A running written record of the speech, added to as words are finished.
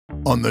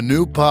On the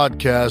new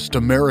podcast,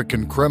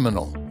 American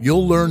Criminal,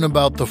 you'll learn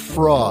about the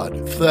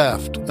fraud,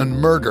 theft, and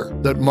murder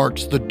that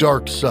marks the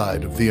dark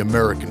side of the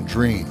American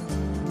dream.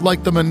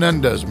 Like the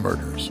Menendez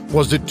murders.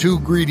 Was it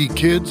two greedy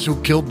kids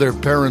who killed their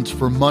parents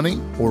for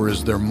money, or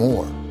is there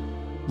more?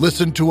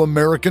 Listen to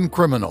American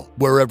Criminal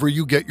wherever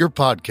you get your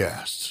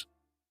podcasts.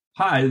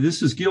 Hi,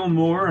 this is Gil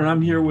Moore, and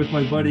I'm here with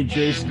my buddy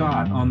Jay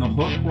Scott on The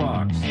Hook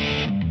Rocks.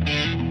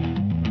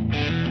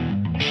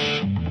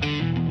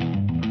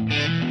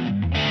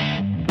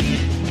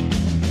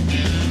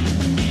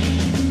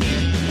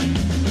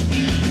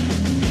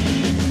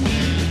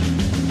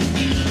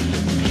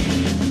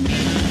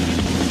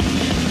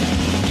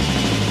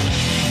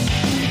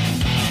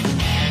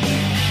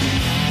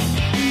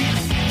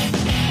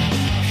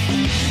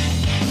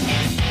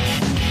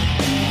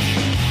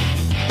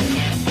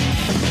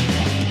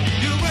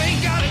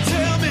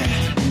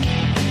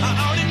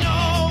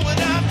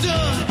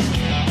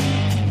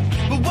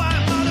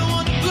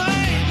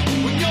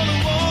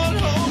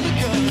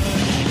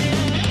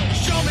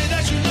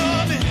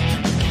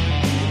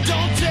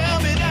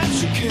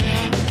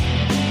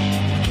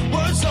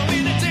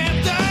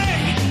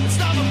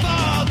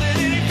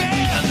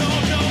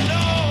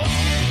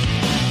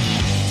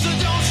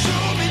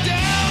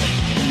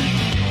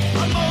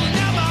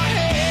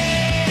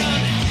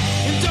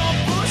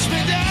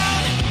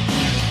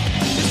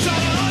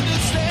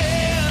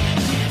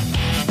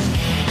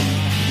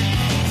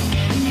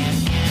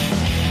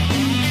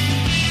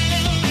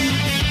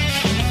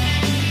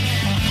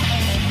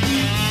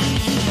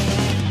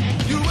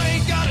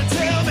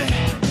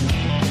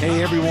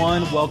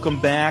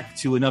 Welcome back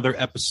to another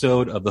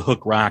episode of the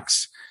Hook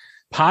Rocks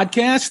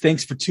podcast.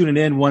 Thanks for tuning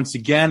in once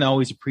again. I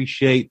always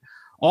appreciate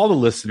all the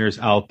listeners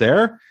out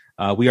there.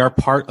 We are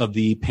part of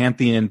the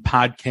Pantheon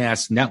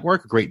Podcast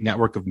Network, a great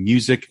network of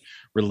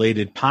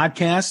music-related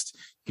podcasts.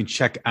 You can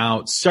check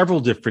out several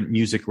different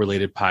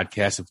music-related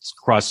podcasts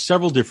across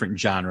several different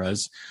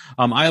genres.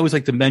 I always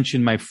like to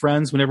mention my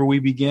friends whenever we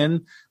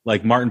begin,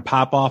 like Martin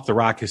Popoff, the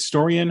rock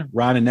historian,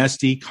 Ron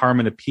Anesti,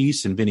 Carmine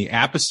Appice, and Vinny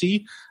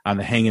Appice on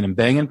the Hangin' and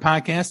Bangin'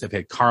 podcast. I've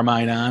had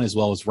Carmine on as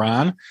well as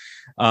Ron.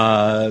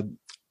 Tom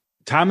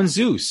and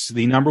Zeus,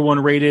 the number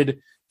one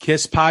rated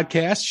KISS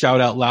podcast, Shout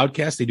Out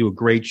Loudcast. They do a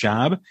great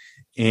job.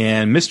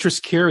 And Mistress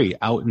Carrie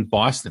out in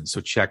Boston.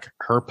 So check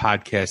her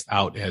podcast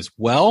out as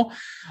well.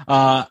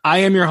 I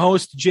am your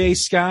host, Jay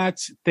Scott.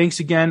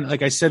 Thanks again,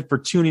 like I said, for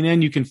tuning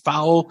in. You can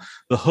follow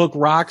The Hook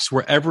Rocks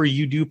wherever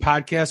you do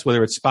podcasts,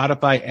 whether it's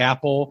Spotify,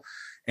 Apple,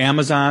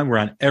 Amazon. We're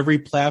on every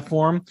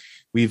platform.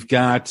 We've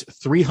got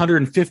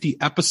 350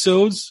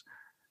 episodes.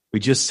 We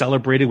just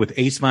celebrated with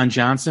Ace Von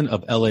Johnson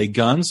of LA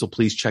Guns. So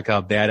please check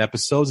out that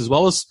episode, as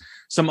well as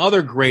some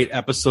other great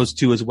episodes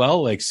too as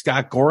well, like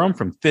Scott Gorham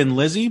from Thin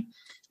Lizzy.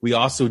 We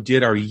also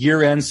did our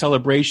year-end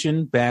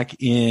celebration back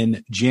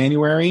in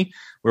January,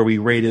 where we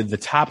rated the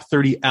top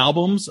 30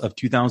 albums of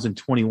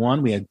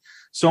 2021. We had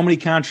so many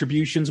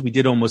contributions. We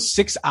did almost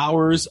 6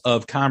 hours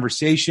of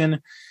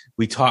conversation.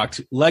 We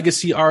talked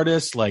legacy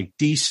artists like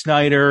Dee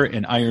Snider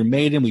and Iron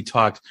Maiden. We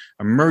talked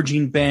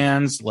emerging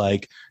bands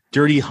like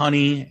Dirty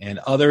Honey and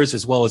others,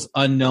 as well as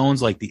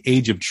unknowns like The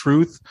Age of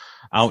Truth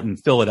out in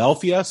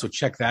Philadelphia. So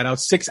check that out.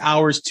 6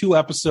 hours, 2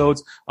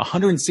 episodes,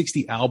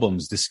 160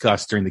 albums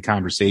discussed during the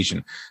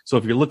conversation. So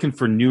if you're looking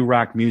for new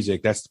rock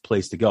music, that's the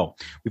place to go.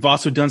 We've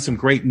also done some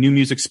great new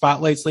music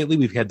spotlights lately.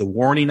 We've had The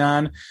Warning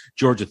on,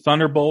 Georgia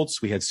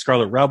Thunderbolts. We had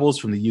Scarlet Rebels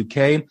from the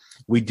UK.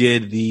 We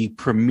did the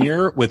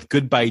premiere with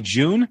Goodbye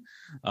June,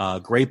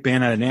 a great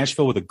band out of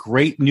Nashville with a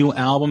great new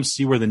album,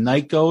 See Where the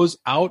Night Goes,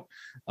 out.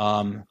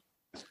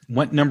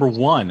 Went number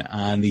 1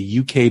 on the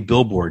UK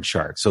Billboard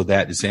chart. So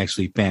that is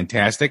actually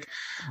fantastic.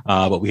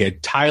 But we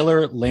had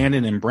Tyler,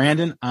 Landon, and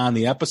Brandon on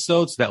the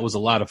episode. So that was a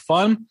lot of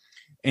fun.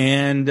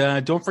 And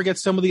don't forget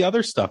some of the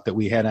other stuff that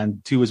we had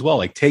on too as well,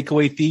 like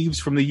Takeaway Thieves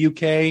from the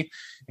UK.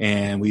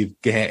 And we've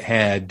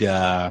had,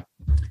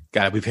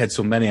 we've had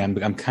so many.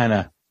 I'm kind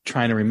of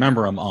trying to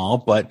remember them all,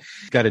 but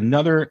got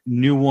another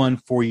new one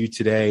for you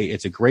today.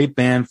 It's a great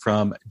band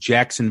from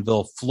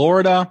Jacksonville,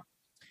 Florida.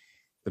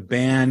 The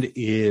band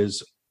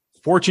is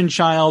Fortune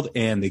Child,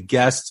 and the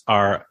guests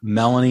are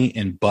Melanie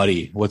and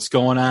Buddy. What's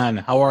going on?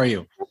 How are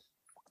you?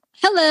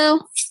 Hello.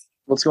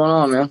 What's going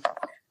on, man?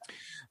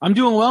 I'm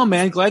doing well,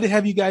 man. Glad to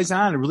have you guys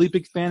on. A really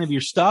big fan of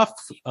your stuff.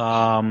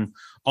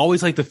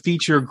 Always like to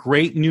feature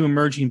great new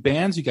emerging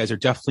bands. You guys are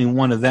definitely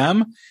one of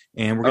them.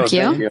 And we're going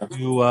to get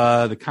into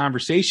the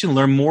conversation,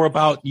 learn more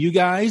about you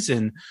guys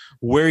and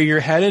where you're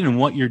headed and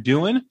what you're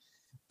doing.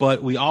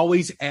 But we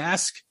always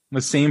ask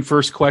the same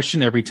first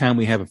question every time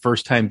we have a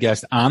first-time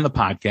guest on the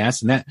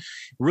podcast, and that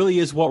really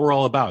is what we're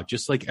all about.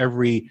 Just like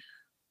every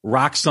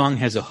rock song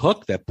has a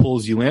hook that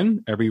pulls you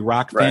in, every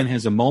rock fan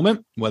has a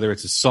moment, whether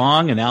it's a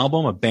song, an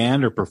album, a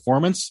band, or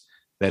performance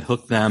that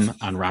hooked them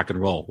on rock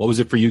and roll. What was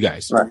it for you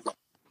guys? Right.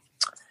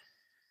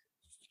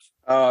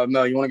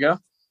 Mel, you want to go?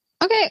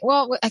 Okay,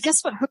 well, I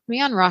guess what hooked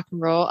me on rock and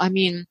roll, I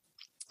mean,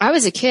 I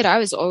was a kid, I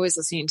was always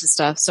listening to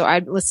stuff. So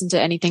I'd listen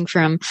to anything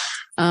from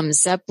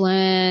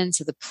Zeppelin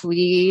to the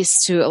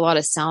Police to a lot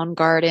of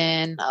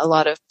Soundgarden, a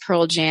lot of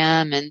Pearl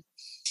Jam and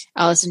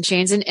Alice in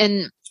Chains.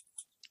 And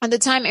at the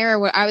time era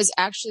where I was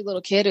actually a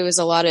little kid, it was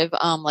a lot of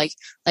like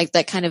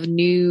that kind of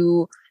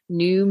new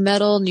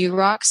metal, new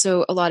rock.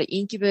 So a lot of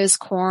Incubus,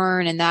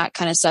 Korn, and that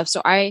kind of stuff.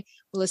 So I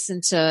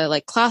listened to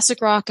like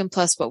classic rock and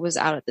plus what was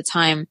out at the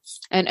time.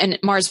 And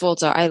Mars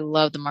Volta. I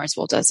loved the Mars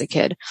Volta as a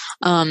kid.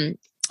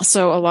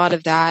 So a lot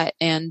of that,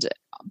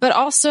 but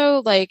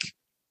also like,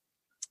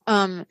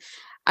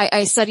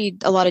 I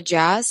studied a lot of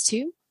jazz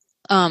too.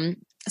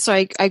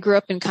 So I grew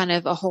up in kind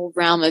of a whole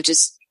realm of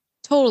just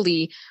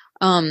totally,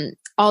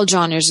 all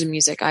genres of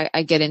music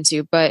I get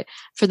into. But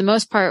for the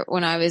most part,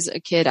 when I was a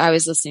kid, I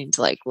was listening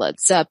to like Led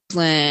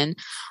Zeppelin,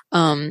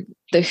 The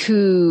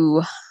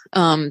Who,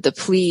 The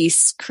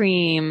Police,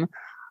 Cream,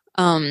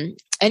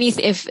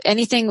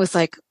 anything with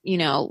like,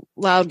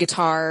 loud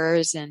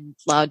guitars and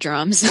loud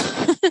drums.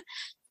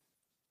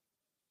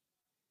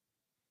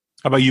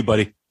 How about you,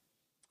 buddy?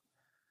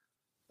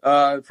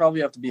 It'd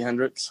probably have to be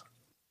Hendrix.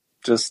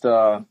 Just,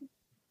 like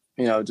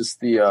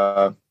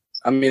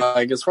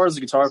as far as a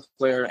guitar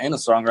player and a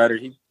songwriter,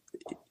 he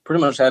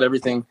pretty much had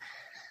everything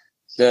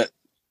that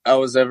I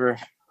was ever,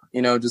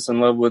 just in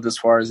love with as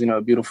far as,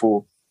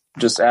 beautiful,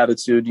 just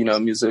attitude,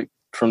 music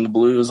from the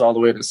blues all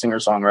the way to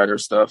singer-songwriter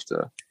stuff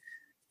to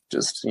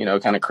just,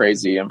 kind of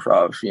crazy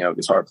improv,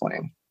 guitar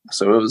playing.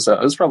 So it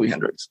was probably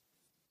Hendrix.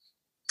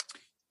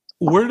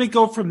 Where did it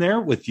go from there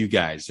with you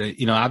guys?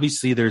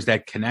 Obviously there's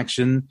that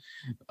connection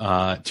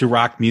to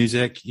rock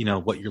music,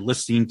 what you're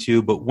listening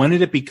to, but when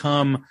did it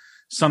become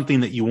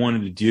something that you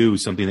wanted to do,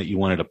 something that you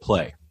wanted to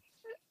play?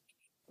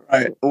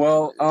 Right.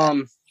 Well,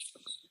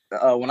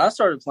 when I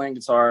started playing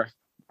guitar,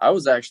 I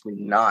was actually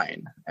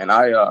 9, and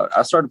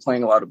I started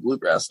playing a lot of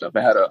bluegrass stuff.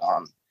 I had a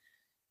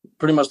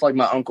pretty much like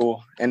my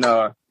uncle in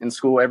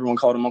school. Everyone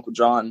called him Uncle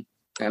John,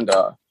 and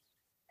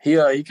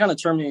he kind of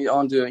turned me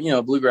on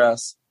to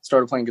bluegrass.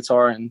 Started playing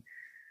guitar, and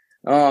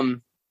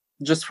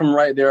just from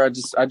right there, I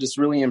just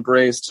really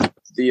embraced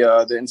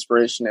the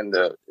inspiration and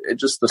the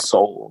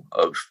soul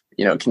of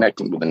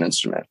connecting with an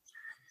instrument,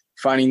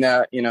 finding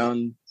that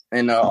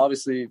and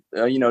obviously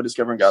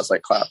discovering guys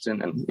like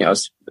Clapton and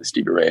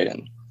Stevie Ray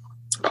and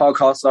Paul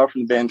Kossoff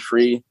from the band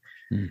Free,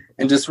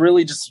 and just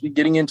really just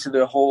getting into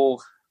the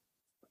whole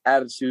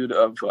attitude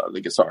of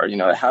the guitar,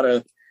 how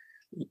to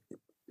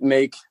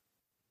make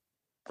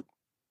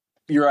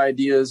your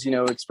ideas,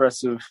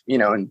 expressive,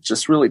 and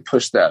just really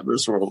push that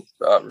visceral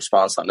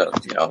response onto,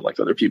 like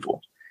other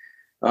people.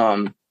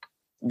 The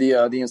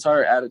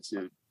entire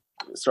attitude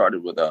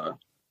started with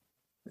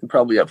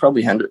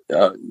probably Hendrix.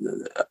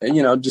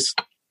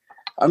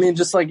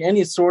 Just like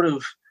any sort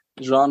of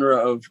genre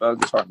of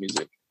guitar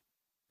music,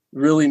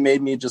 really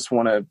made me just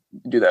want to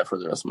do that for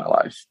the rest of my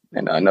life,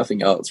 and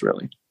nothing else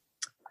really.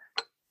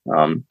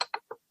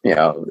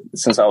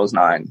 Since I was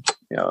 9,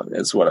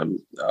 it's what I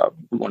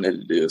wanted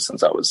to do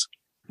since I was.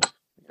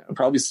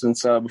 Probably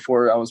since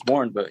before I was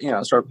born, but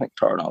I started playing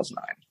guitar when I was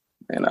 9,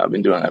 and I've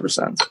been doing it ever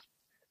since.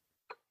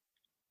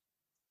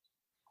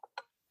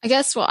 I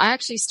guess. I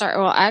actually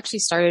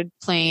started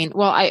playing.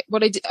 What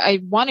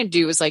I wanted to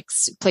do was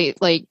play.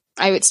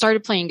 I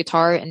started playing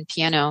guitar and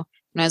piano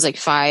when I was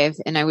 5,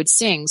 and I would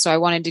sing. So I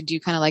wanted to do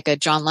kind of like a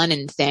John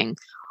Lennon thing,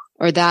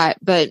 or that.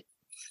 But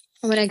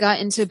when I got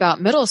into about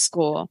middle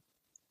school,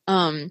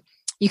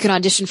 you can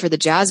audition for the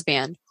jazz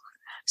band.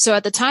 So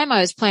at the time,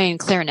 I was playing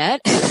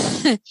clarinet.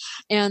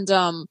 And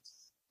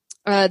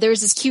there was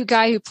this cute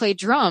guy who played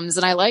drums,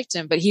 and I liked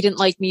him, but he didn't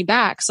like me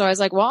back. So I was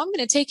like, well, I'm going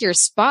to take your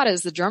spot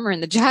as the drummer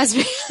in the jazz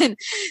band.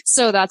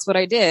 So that's what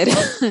I did.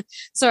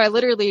 So I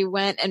literally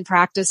went and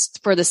practiced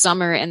for the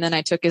summer, and then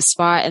I took his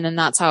spot, and then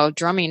that's how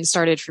drumming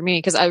started for me.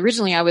 Because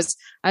originally I was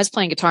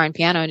playing guitar and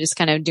piano and just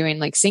kind of doing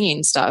like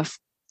singing stuff.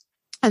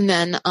 And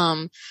then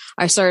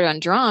I started on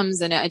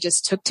drums, and I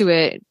just took to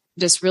it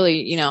just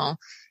really,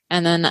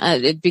 and then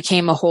it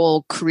became a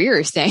whole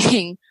career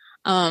thing.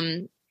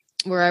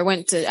 Where I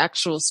went to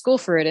actual school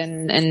for it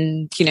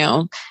and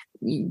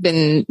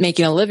been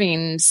making a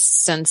living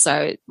since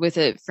I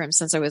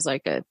was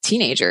like a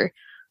teenager.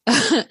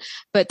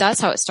 But that's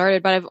how it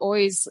started. But I've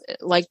always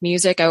liked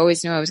music. I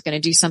always knew I was going to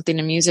do something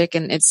in music,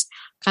 and it's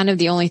kind of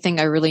the only thing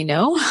I really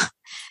know.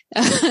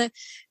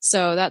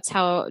 So that's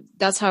how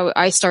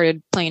I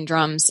started playing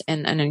drums,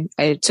 and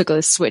I took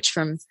a switch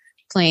from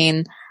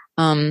playing,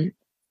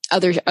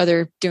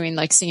 other doing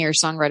like singer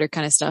songwriter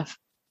kind of stuff.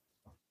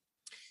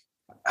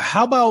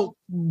 How about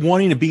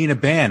wanting to be in a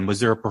band?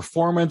 Was there a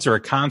performance or a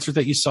concert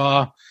that you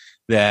saw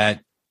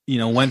that,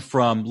 went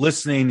from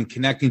listening and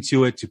connecting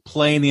to it to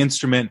playing the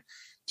instrument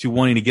to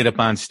wanting to get up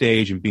on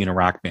stage and be in a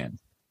rock band?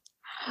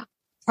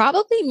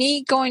 Probably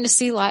me going to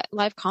see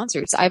live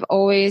concerts. I've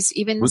always,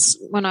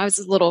 when I was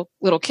a little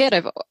kid,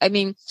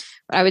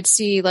 I would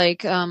see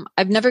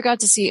I've never got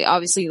to see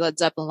obviously Led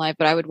Zeppelin live,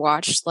 but I would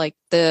watch like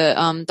the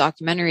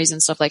documentaries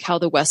and stuff, like How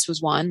the West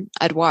Was Won.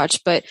 I'd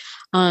watch, but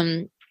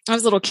I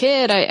was a little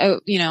kid.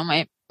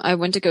 My I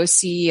went to go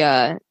see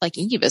like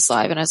Incubus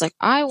live, and I was like,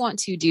 I want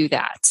to do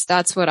that.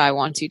 That's what I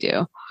want to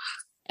do.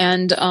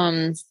 And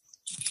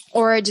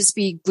or I'd just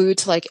be glued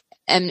to like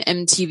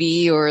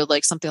MTV or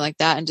like something like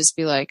that, and just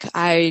be like,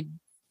 I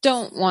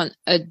don't want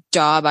a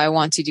job. I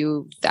want to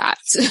do that.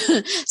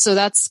 So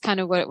that's kind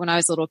of what, when I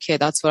was a little kid,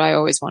 that's what I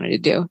always wanted to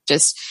do.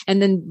 Just,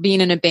 and then being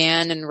in a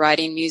band and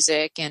writing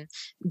music and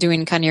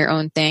doing kind of your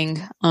own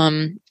thing,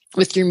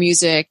 with your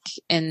music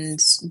and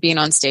being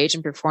on stage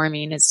and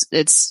performing.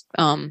 It's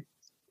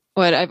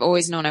what I've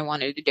always known I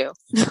wanted to do.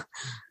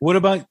 What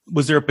about,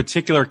 was there a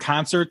particular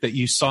concert that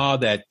you saw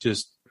that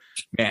just,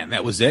 man,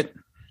 that was it?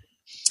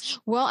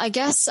 Well, I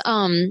guess,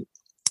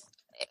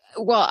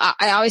 well,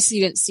 I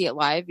obviously didn't see it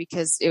live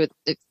because it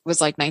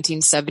was like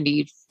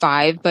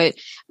 1975, but,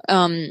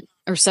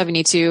 or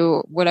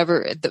 72,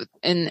 whatever,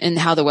 and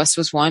how the West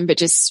was won, but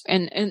just,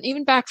 and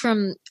even back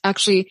from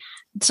actually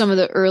some of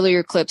the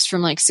earlier clips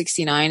from like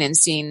 69 and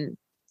seeing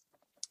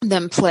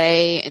them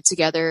play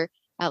together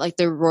at like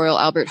the Royal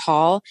Albert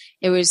Hall,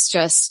 it was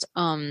just,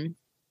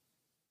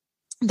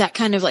 that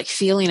kind of like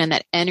feeling and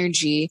that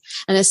energy.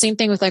 And the same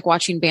thing with like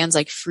watching bands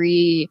like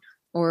Free,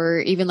 or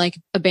even like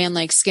a band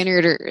like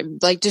Skynyrd, or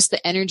like just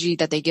the energy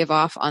that they give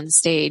off on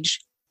stage,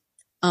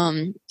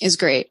 is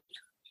great.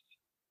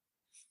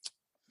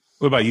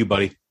 What about you,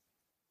 buddy?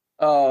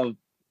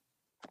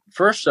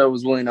 First show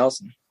was Willie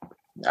Nelson,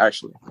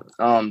 actually.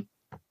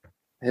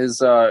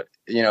 His,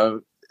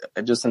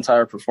 just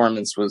entire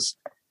performance was,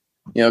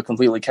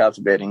 completely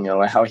captivating.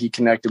 Like how he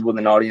connected with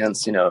an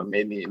audience,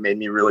 made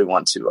me really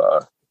want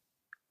to,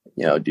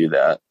 do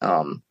that.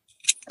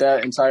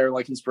 That entire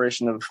like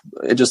inspiration of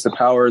just the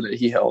power that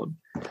he held,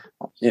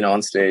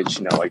 on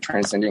stage, like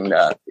transcending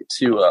that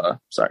to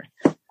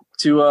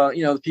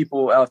the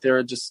people out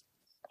there, just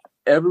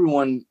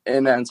everyone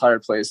in that entire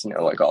place,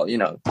 like all, I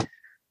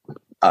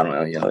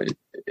don't know,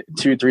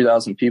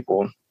 2,000-3,000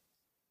 people,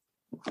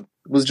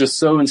 was just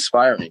so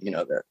inspiring,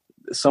 that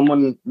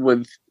someone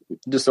with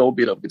just old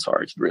beat up guitar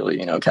could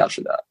really,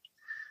 capture that.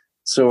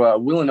 So,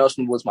 Willie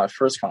Nelson was my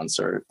first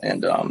concert,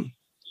 and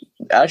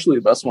actually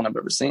the best one I've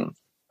ever seen.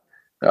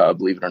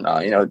 Believe it or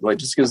not, like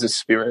just because his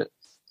spirit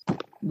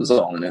was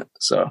all in it.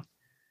 So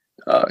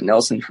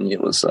Nelson for me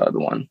was the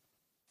one.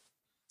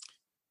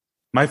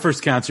 My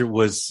first concert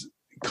was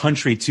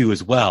country too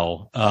as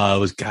well.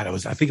 I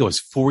think I was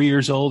 4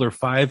 years old or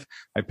 5.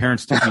 My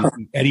parents took me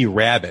to Eddie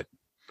Rabbitt.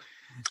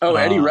 Oh,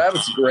 Eddie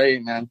Rabbitt's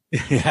great, man.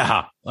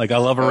 Yeah. Like I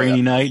love a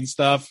rainy night and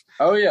stuff.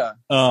 Oh yeah.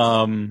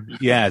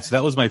 Yeah. So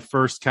that was my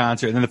first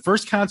concert. And then the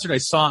first concert I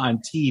saw on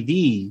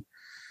TV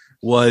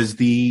was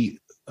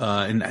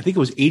and I think it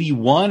was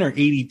 81 or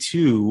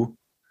 82.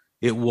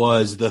 It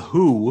was the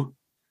Who,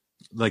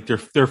 like their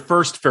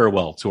first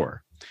farewell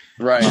tour.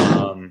 Right.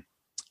 And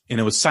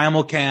it was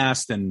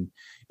simulcast and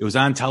it was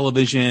on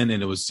television,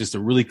 and it was just a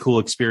really cool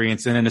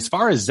experience. And then as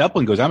far as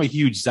Zeppelin goes, I'm a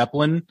huge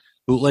Zeppelin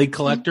bootleg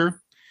collector.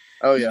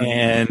 Oh yeah.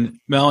 And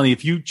Melanie,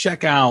 if you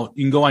check out,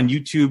 you can go on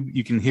YouTube,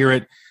 you can hear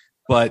it,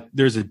 but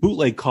there's a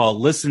bootleg called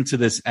Listen to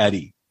This,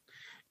 Eddie.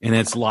 And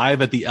it's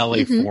live at the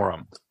LA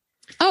Forum.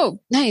 Oh,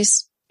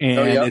 nice.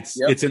 And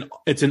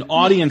it's an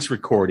audience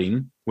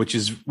recording, which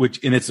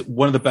it's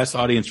one of the best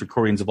audience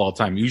recordings of all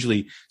time.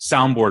 Usually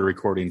soundboard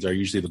recordings are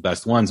usually the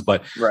best ones,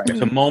 but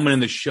there's a moment in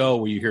the show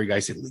where you hear a guy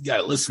say, "You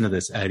gotta listen to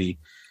this, Eddie."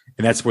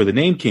 And that's where the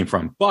name came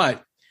from.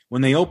 But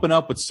when they open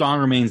up with Song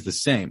Remains the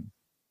Same,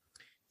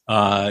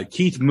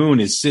 Keith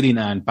Moon is sitting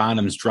on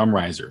Bonham's drum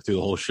riser through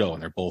the whole show,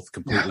 and they're both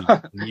completely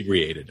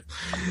inebriated.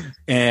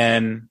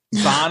 And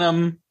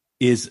Bonham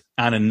is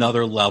on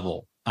another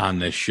level on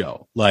this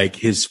show, like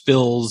his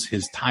fills,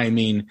 his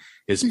timing,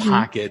 his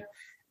pocket.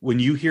 When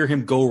you hear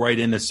him go right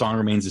into Song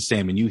Remains the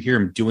Same, and you hear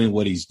him doing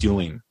what he's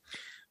doing,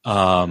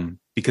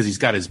 because he's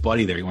got his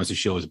buddy there. He wants to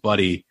show his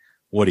buddy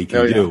what he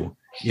can do.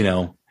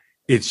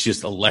 It's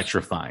just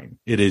electrifying.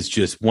 It is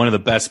just one of the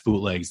best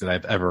bootlegs that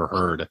I've ever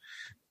heard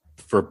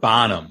for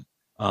Bonham.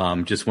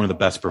 Just one of the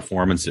best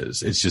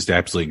performances. It's just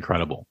absolutely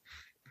incredible.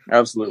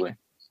 Absolutely.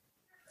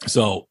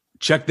 So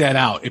check that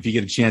out if you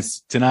get a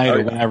chance tonight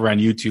or whenever on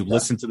YouTube.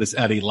 Listen to this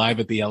Eddie live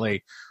at the LA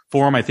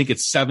Forum. I think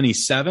it's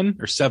 77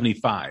 or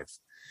 75.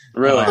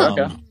 Really?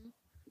 Okay.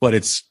 But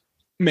it's,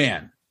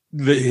 man,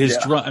 his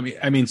drum.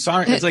 I mean,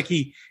 sorry, it's like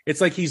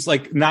he's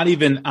like not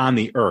even on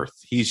the earth.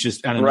 He's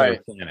just on another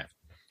planet.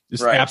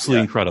 It's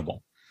absolutely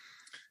incredible.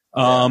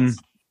 So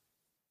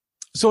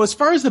as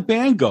far as the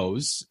band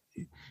goes,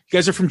 you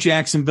guys are from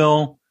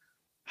Jacksonville.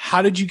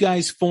 How did you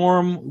guys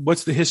form?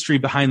 What's the history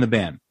behind the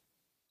band?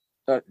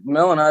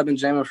 Mel and I have been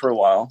jamming for a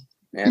while,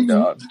 and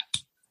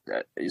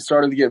it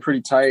started to get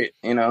pretty tight,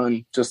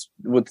 and just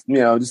with,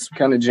 just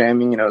kind of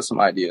jamming,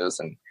 some ideas.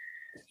 And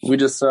we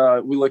just,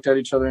 we looked at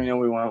each other and,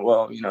 we went,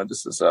 well,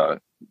 this is, we're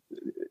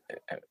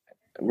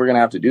going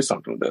to have to do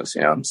something with this,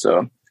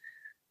 So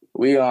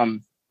we,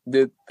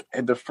 did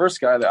the first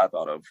guy that I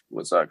thought of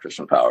was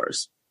Christian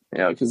Powers,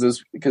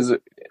 because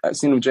I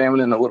seen him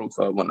jamming in a little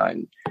club one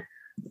night,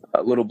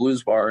 a little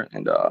blues bar,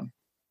 and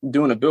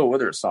doing a Bill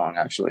Withers song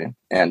actually.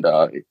 And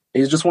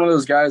he's just one of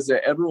those guys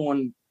that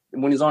everyone,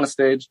 when he's on a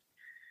stage,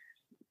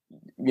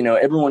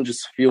 everyone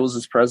just feels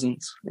his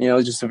presence,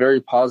 just a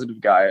very positive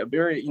guy, a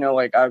very,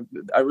 like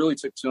I really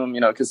took to him,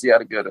 cause he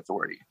had a good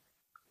authority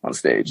on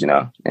stage,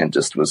 and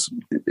just was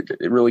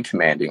really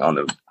commanding on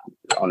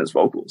his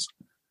vocals.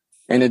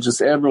 And it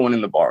just, everyone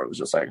in the bar was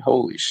just like,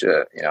 holy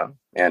shit,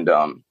 and,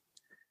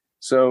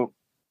 so,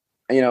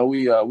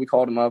 we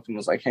called him up and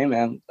was like, hey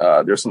man,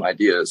 there's some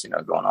ideas,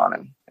 going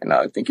on and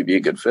I think you'd be a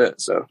good fit.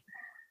 So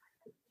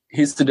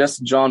he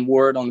suggested John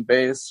Ward on the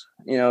bass.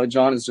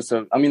 John is just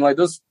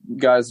those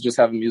guys just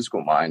have a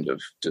musical mind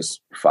of just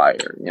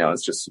fire.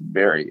 It's just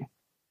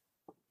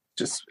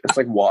it's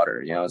like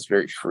water, it's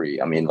very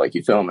free. I mean, like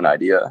you throw them an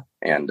idea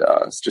and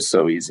it's just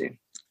so easy.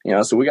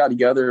 So we got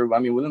together,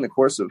 within the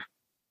course of,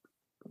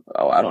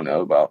 I don't know,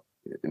 about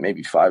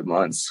maybe 5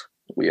 months,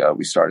 we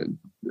started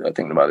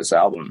thinking about this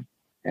album.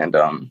 And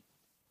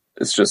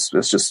it's just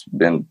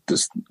been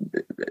just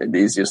the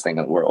easiest thing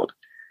in the world.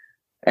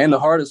 And the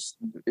hardest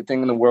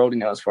thing in the world,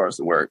 as far as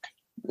the work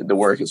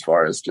as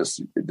far as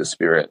just the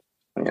spirit,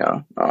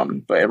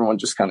 but everyone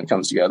just kind of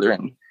comes together,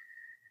 and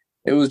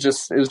it was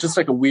just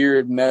like a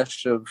weird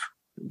mesh of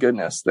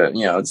goodness that,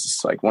 it's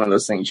just like one of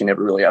those things you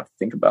never really have to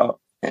think about.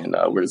 And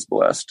we're just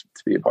blessed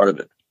to be a part of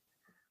it.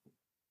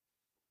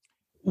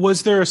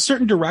 Was there a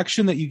certain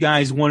direction that you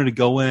guys wanted to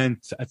go in,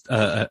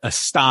 a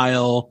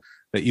style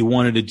that you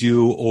wanted to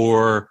do,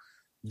 or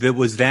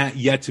was that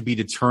yet to be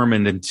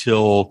determined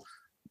until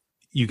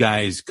you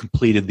guys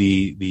completed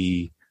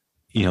the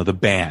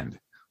band?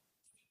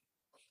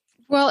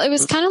 Well, it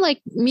was kind of like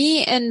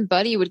me and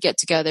Buddy would get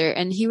together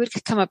and he would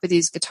come up with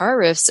these guitar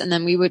riffs and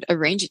then we would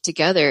arrange it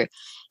together.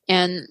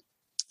 And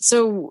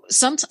so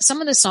some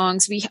of the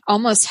songs we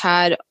almost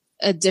had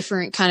a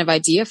different kind of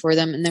idea for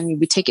them. And then we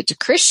would take it to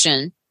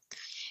Christian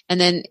and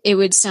then it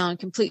would sound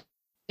completely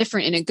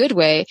different in a good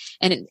way.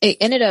 And it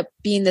ended up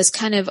being this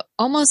kind of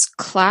almost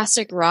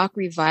classic rock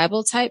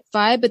revival type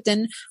vibe, but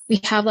then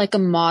we have like a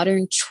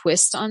modern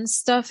twist on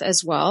stuff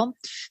as well.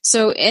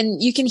 So,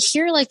 and you can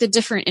hear like the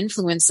different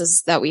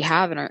influences that we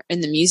have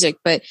in the music,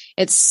 but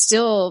it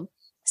still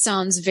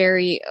sounds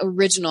very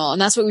original.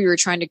 And that's what we were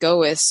trying to go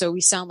with. So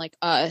we sound like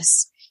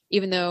us,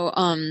 even though,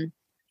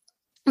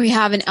 we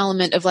have an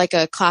element of like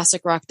a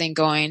classic rock thing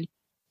going,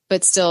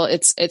 but still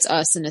it's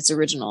us and it's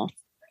original.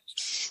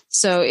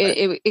 So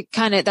it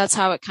kind of, that's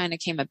how it kind of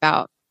came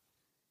about.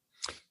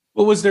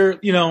 Well, was there,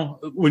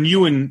 when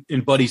you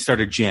and Buddy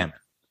started jamming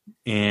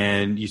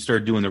and you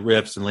started doing the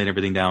riffs and laying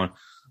everything down,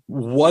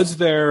 was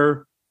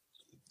there,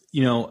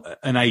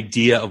 an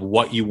idea of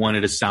what you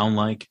wanted to sound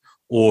like,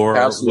 or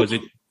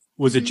Absolutely.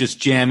 was it just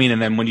jamming?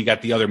 And then when you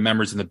got the other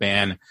members in the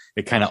band,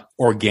 it kind of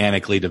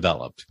organically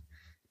developed?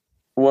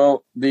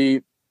 Well,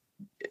 the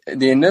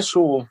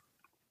initial,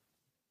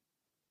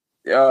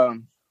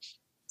 that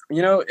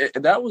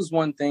was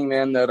one thing,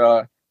 man,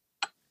 that,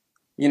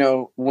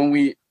 when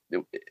we,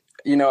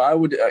 I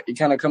would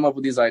kind of come up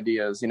with these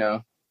ideas,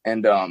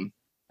 and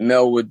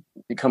Mel would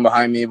come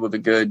behind me with a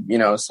good,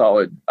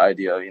 solid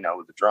idea,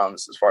 with the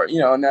drums as far,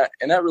 and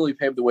that really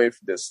paved the way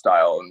for this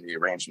style and the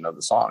arrangement of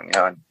the song,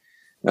 and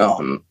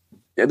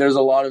there's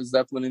a lot of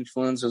Zeppelin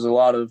influence. There's a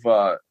lot of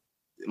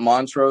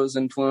Montrose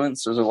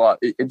influence. There's a lot,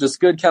 it just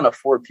good kind of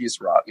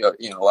 4-piece rock, a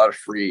lot of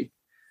free,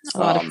 a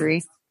lot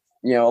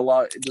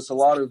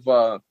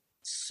of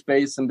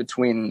space in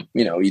between,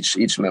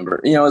 each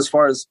member, as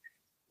far as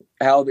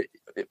how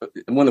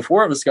when the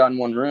 4 of us got in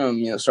one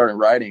room, started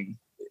writing,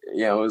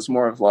 it was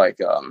more of like,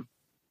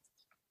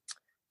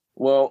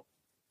 we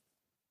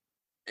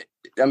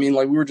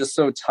were just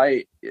so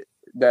tight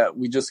that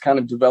we just kind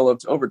of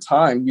developed over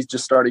time. We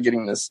just started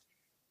getting this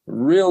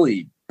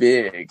really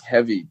big,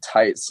 heavy,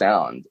 tight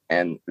sound.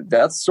 And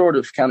that's sort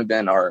of kind of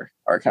been our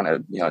kind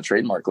of,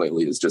 trademark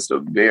lately, is just a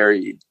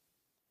very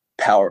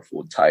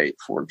powerful, tight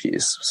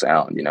 4-piece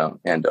sound,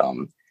 and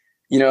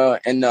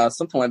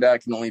something like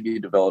that can only be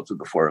developed with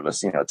the 4 of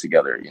us,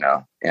 together,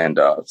 and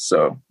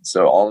so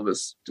all of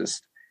us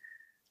just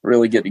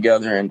really get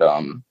together, and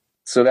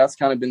so that's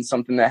kind of been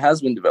something that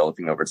has been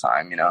developing over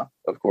time,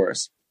 of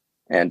course,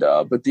 and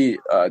but the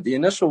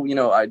initial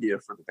idea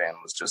for the band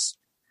was just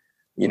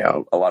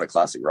a lot of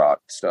classic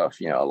rock stuff,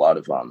 a lot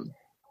of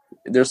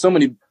there's so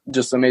many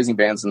just amazing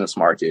bands in this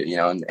market,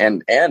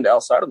 and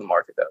outside of the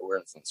market that we're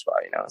influenced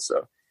by,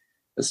 so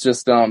it's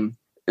just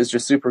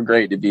super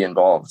great to be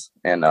involved.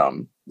 And,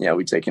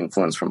 we take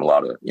influence from a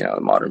lot of,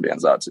 modern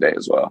bands out today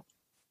as well.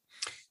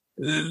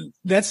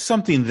 That's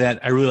something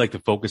that I really like to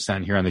focus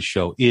on here on the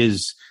show,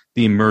 is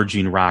the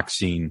emerging rock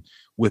scene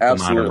with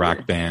Absolutely. the modern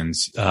rock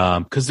bands.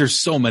 Cause there's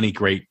so many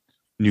great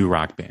new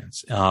rock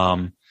bands.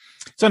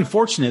 It's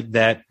unfortunate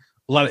that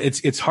a lot of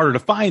it's harder to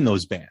find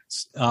those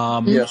bands.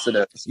 Yes, it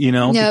is.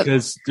 Yep.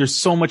 Because there's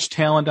so much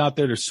talent out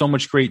there. There's so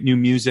much great new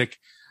music.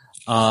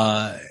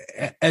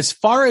 As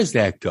far as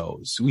that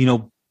goes,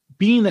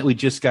 being that we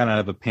just got out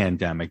of a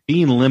pandemic,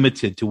 being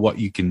limited to what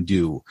you can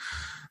do,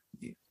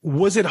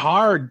 was it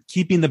hard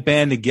keeping the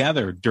band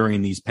together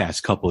during these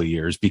past couple of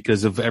years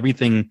because of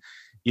everything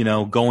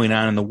going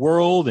on in the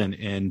world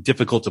and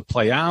difficult to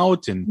play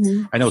out.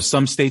 And I know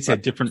some states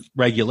had different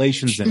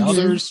regulations than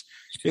others.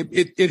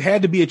 It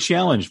had to be a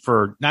challenge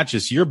for not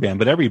just your band,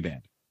 but every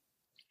band.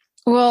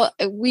 Well,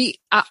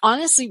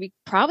 honestly, we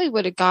probably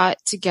would have got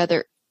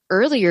together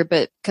earlier,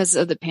 but because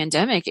of the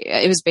pandemic,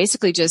 it was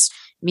basically just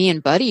me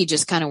and Buddy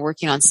just kind of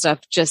working on stuff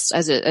just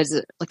as a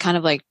kind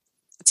of like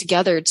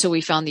together till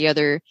we found the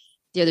other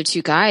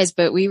two guys.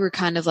 But we were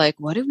kind of like,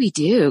 what do we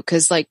do?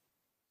 Cause like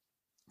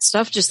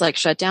stuff just like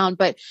shut down.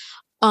 But,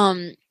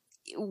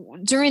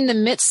 during the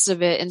midst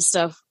of it and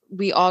stuff,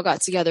 we all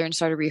got together and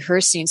started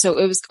rehearsing. So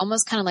it was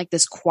almost kind of like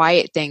this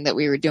quiet thing that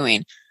we were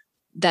doing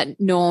that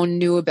no one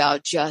knew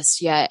about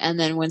just yet. And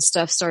then when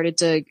stuff started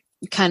to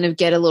kind of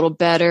get a little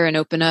better and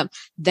open up,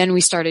 then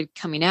we started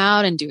coming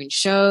out and doing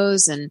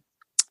shows. And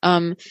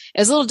it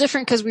was a little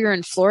different because we were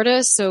in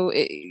Florida, so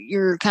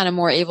you're kind of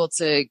more able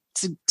to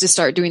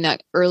start doing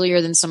that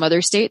earlier than some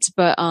other states.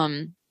 But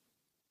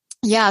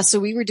yeah, so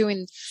we were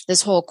doing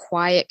this whole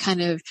quiet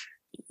kind of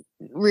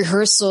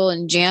rehearsal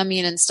and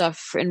jamming and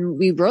stuff, and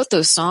we wrote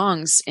those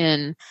songs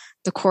in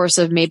the course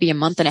of maybe a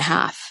month and a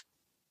half.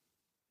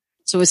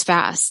 So it was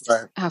fast,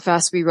 right? How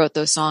fast we wrote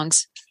those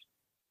songs.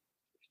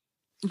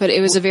 But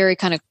it was a very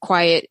kind of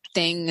quiet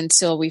thing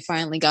until we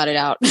finally got it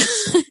out.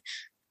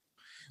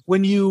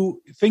 When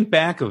you think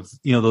back of,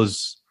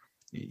 those,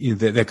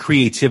 the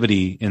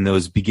creativity in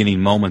those beginning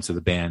moments of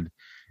the band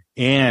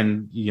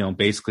and,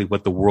 basically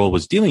what the world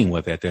was dealing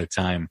with at that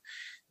time,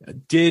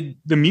 did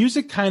the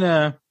music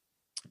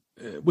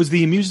was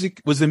the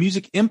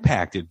music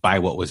impacted by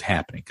what was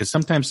happening? Because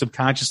sometimes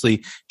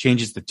subconsciously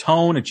changes the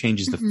tone, it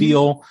changes the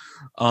feel.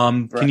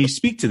 Right. Can you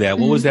speak to that?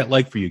 What was that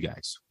like for you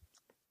guys?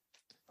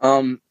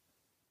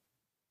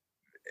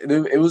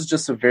 It was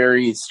just a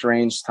very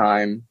strange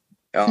time.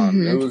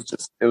 It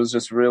was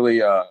just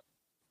really a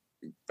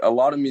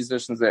lot of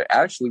musicians that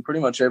actually pretty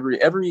much every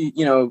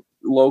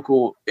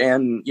local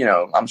and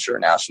I'm sure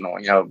national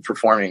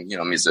performing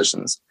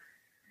performing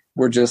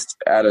were just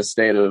at a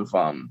state of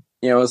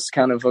it's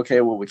kind of, okay,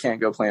 well, we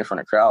can't go play in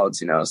front of crowds,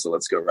 so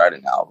let's go write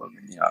an album.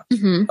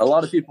 And, a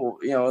lot of people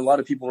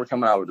were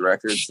coming out with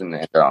records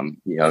and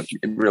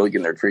really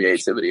getting their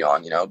creativity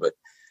on, but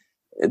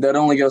that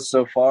only goes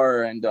so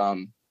far. And,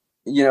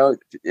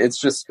 it's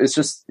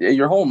just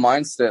your whole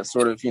mindset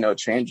sort of,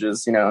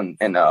 changes,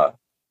 and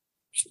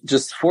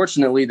just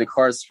fortunately the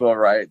cards fell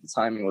right. The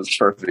timing was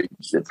perfect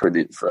for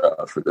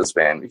this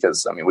band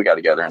because, we got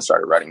together and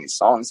started writing these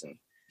songs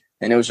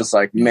and it was just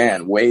like,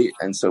 man, wait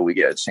until we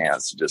get a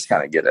chance to just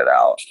kind of get it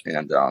out.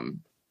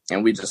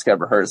 And we just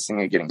kept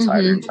rehearsing and getting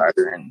tighter and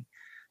tighter and,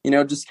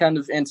 just kind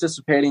of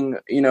anticipating,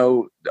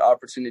 the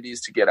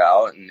opportunities to get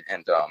out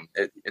and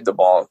the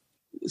ball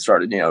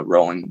started,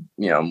 rolling,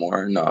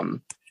 more.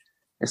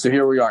 And so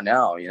here we are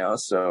now,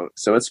 so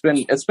it's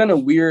been a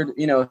weird,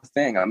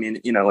 thing.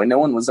 Like no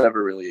one was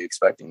ever really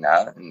expecting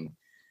that. And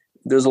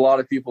there's a lot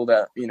of people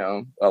that,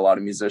 a lot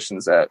of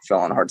musicians that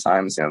fell on hard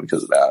times,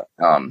 because of that.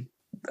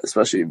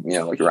 Especially,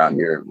 like around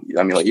here,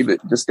 like even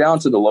just down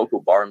to the local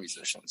bar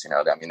musicians,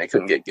 they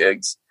couldn't get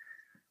gigs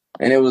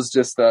and it was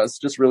just, it's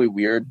just really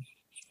weird.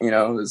 It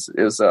was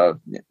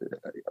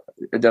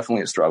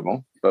definitely a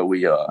struggle, but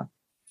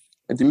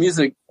the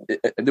music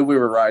that we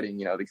were writing,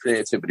 the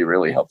creativity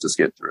really helped us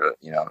get through it,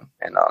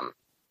 and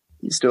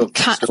still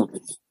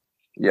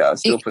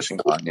pushing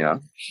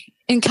on,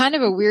 In kind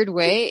of a weird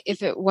way,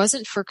 if it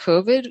wasn't for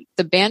COVID,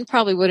 the band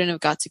probably wouldn't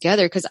have got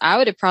together because I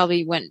would have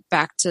probably went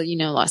back to,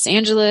 Los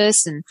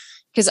Angeles. And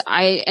because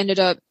I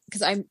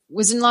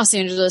was in Los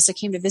Angeles, I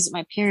came to visit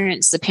my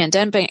parents, the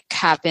pandemic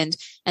happened,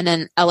 and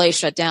then LA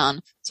shut down.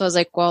 So I was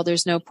like, well,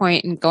 there's no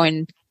point in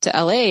going to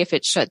LA if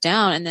it shut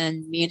down. And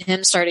then me and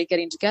him started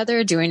getting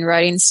together, doing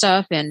writing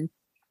stuff. And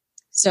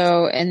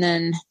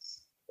then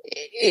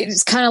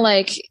it's kind of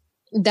like,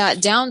 that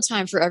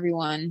downtime for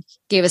everyone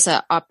gave us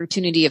that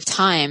opportunity of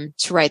time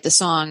to write the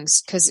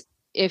songs. Cause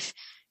if,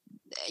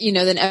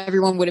 then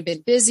everyone would have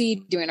been busy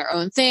doing our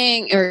own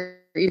thing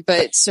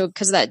but so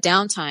cause of that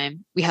downtime,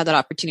 we had that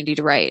opportunity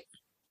to write.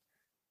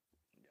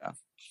 Yeah.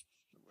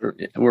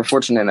 We're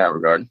fortunate in that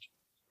regard.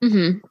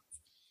 Mm-hmm.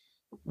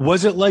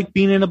 Was it like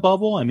being in a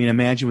bubble?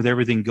 Imagine with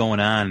everything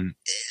going on,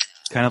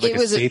 kind of like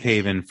a safe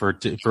haven for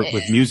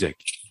with music.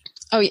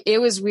 Oh,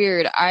 it was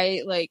weird.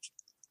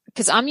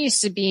 Because I'm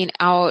used to being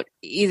out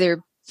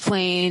either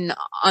playing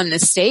on the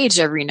stage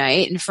every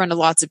night in front of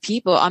lots of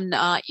people. I'm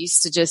not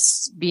used to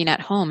just being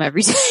at home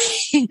every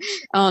day.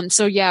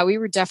 So yeah, we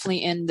were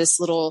definitely in this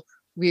little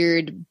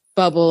weird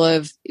bubble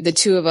of the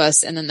two of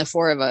us and then the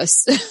four of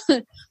us.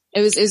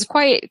 It was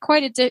quite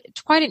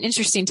an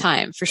interesting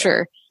time for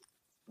sure.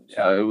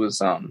 Yeah, it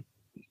was.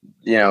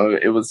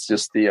 It was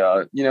just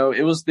the.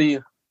 It was the.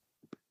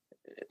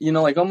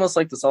 Like almost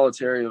like the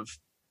solitary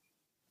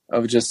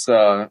of just,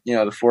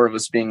 the four of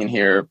us being in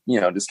here,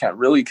 just kind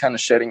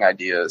of shedding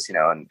ideas,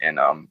 and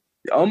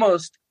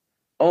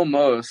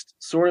almost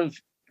sort of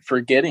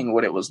forgetting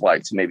what it was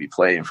like to maybe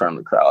play in front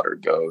of the crowd or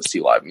go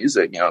see live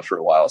music, for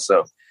a while.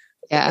 So,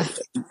 yeah.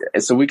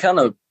 So we kind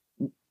of,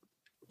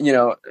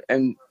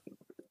 and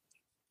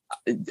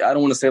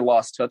don't want to say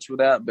lost touch with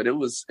that, but it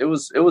was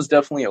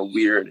definitely a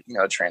weird,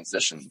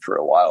 transition for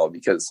a while,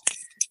 because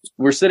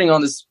we're sitting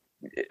on this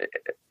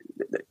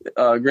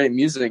great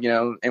music,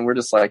 and we're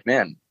just like,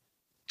 man,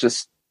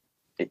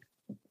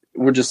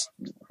 we're just,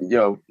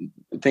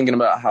 thinking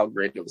about how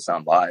great it would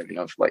sound live,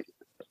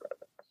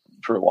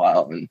 for a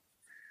while. And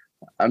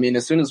I mean,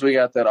 as soon as we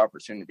got that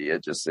opportunity,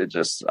 it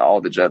just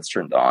all the jets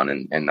turned on,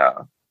 and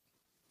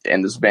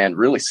this band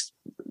really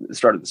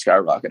started to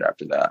skyrocket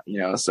after that,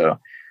 so,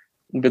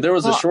 but there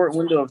was a short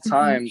window of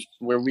time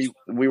where we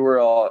were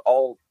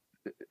all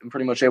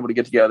pretty much able to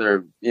get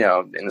together,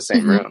 in the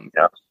same room,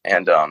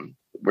 and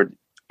we're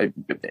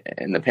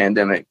in the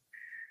pandemic,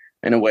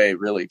 in a way,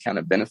 really kind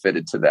of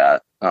benefited to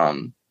that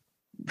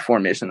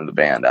formation of the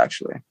band,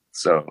 actually.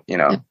 So,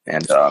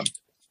 and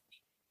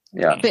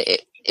yeah. But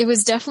it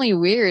was definitely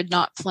weird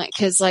not playing,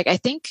 because I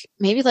think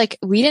maybe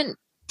we didn't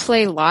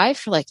play live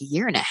for a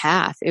year and a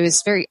half. It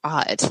was very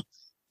odd.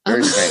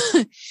 Very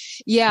strange.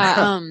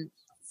 Yeah.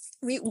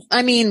 We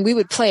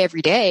would play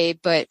every day,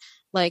 but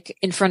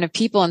in front of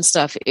people and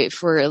stuff,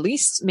 for at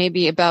least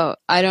maybe about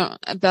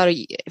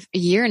a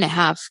year and a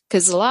half,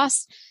 because the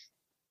last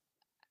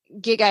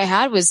gig I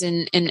had was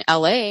in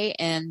LA,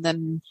 and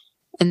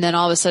then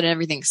all of a sudden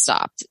everything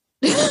stopped.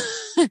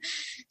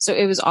 So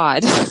it was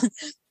odd.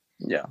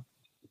 Yeah.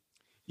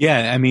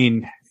 Yeah. I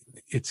mean,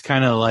 it's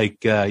kind of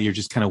like, you're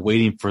just kind of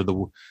waiting for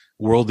the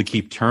world to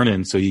keep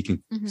turning so you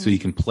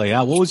can play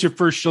out. What was your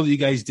first show that you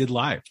guys did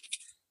live?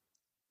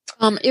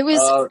 It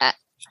was at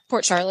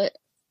Port Charlotte.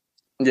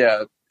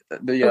 Yeah.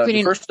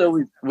 The first show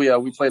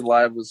we played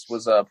live was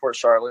Port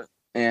Charlotte,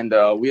 and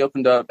we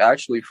opened up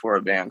actually for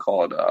a band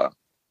called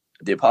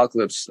the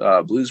Apocalypse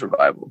Blues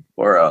Revival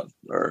or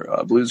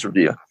Blues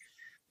Review.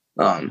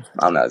 I'm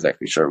not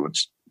exactly sure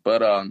which,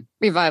 but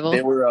Revival.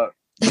 They were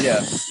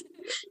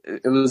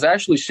it was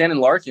actually Shannon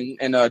Larkin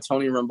and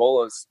Tony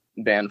Rambola's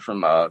band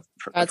from the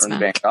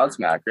band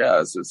Godsmack.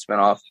 Yeah, it's a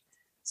spinoff.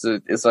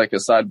 So it's like a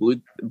side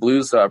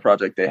blues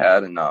project they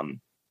had, and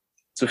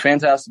it's a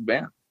fantastic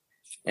band.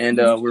 And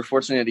we're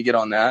fortunate to get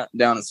on that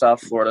down in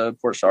South Florida,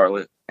 Port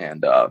Charlotte,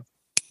 and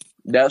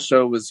that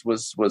show was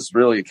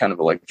really kind of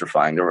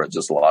electrifying. There were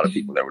just a lot of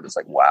people that were just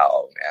like,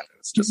 "Wow, man!"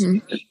 It's just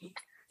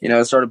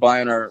it started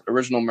buying our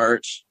original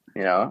merch.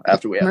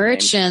 After we had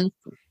merch, and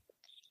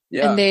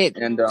they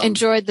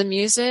enjoyed the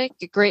music.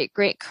 A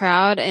great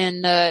crowd,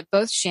 and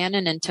both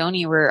Shannon and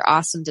Tony were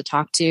awesome to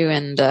talk to,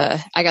 and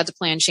I got to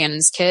play on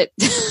Shannon's kit.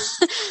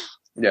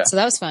 Yeah, so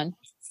that was fun.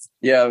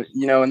 Yeah,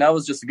 and that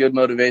was just a good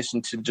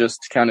motivation to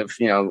just kind of,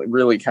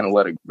 really kind of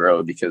let it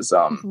grow, because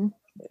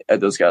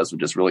those guys were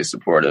just really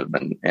supportive,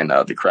 and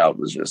the crowd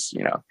was just,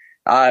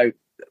 I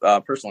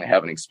personally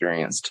haven't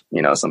experienced,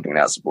 something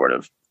that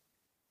supportive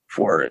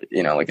for,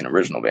 like an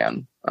original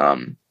band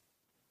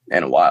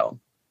in a while.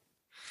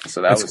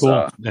 So that's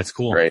cool. That's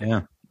cool. Great.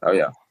 Yeah. Oh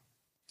yeah.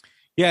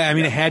 Yeah. I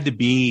mean, it had to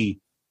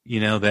be,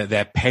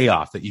 that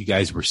payoff that you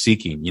guys were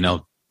seeking,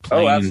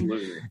 playing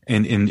absolutely.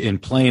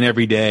 and playing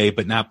every day,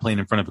 but not playing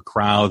in front of a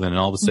crowd, and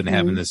all of a sudden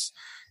having this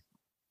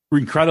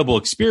incredible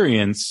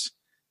experience.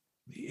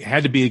 It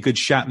had to be a good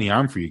shot in the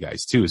arm for you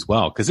guys too, as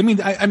well. Cause I mean,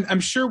 I'm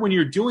sure when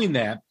you're doing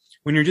that,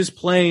 when you're just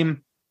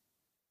playing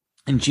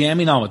and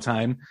jamming all the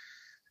time,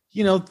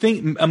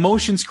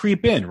 emotions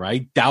creep in,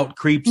 right? Doubt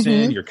creeps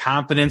in, your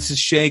confidence is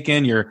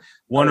shaken. You're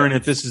wondering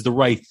if this is the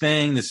right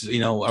thing. This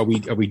is, are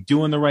we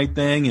doing the right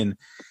thing?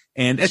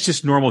 And that's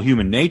just normal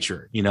human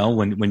nature,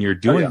 when you're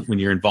when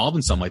you're involved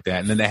in something like that.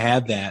 And then to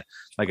have that,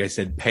 like I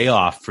said,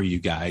 payoff for you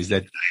guys,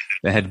 that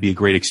had to be a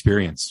great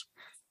experience.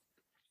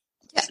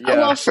 Yeah.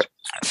 Well,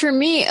 for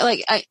me,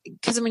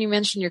 because when you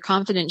mentioned your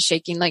confidence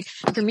shaking,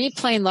 for me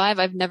playing live,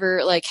 I've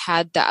never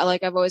had that.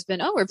 I've always been,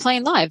 we're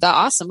playing live. That's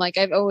awesome.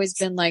 I've always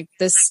been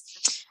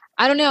this,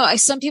 I don't know.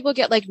 Some people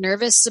get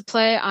nervous to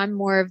play. I'm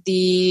more of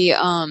the,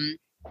 I'm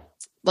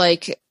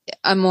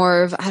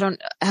more of, I don't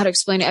know how to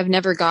explain it. I've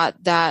never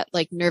got that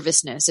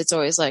nervousness. It's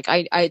always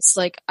it's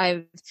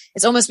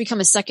almost become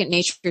a second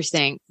nature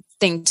thing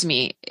to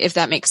me, if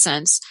that makes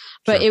sense.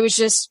 But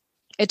Sure.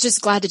 It's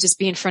just glad to just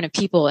be in front of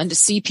people and to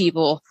see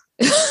people,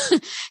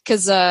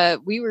 because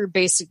we were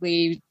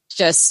basically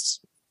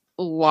just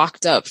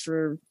locked up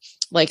for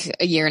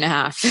a year and a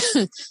half.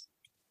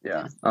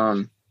 Yeah.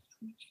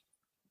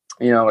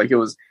 It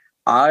was,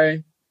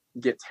 I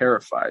get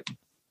terrified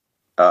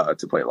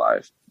to play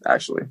live,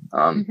 actually.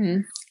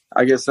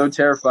 I get so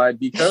terrified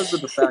because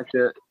of the fact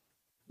that,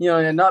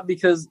 and not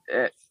because,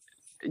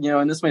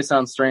 and this may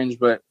sound strange,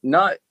 but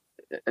not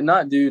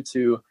due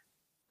to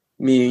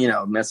me,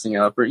 messing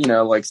up or,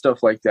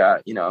 stuff like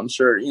that. I'm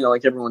sure,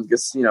 everyone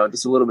gets,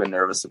 just a little bit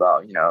nervous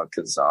about,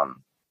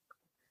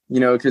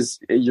 because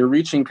you're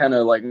reaching kind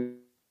of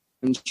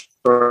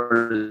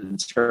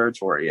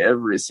territory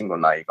every single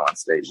night you go on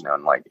stage,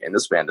 and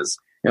this band is,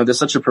 there's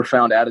such a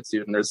profound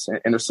attitude, and there's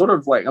sort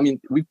of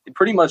we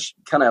pretty much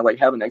kind of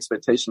have an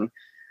expectation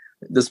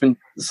that's been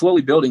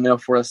slowly building,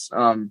 for us.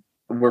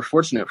 We're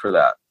fortunate for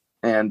that.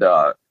 And,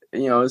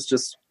 it's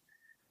just,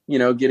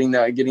 getting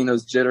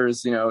those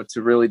jitters, to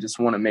really just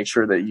want to make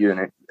sure that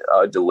you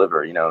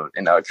deliver,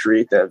 and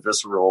create that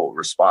visceral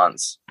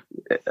response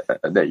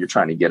that you're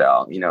trying to get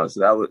out,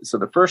 so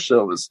the first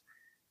show was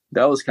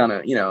kind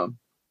of,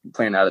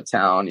 playing out of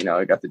town,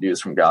 I got the dudes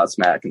from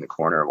Godsmack in the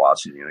corner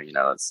watching you,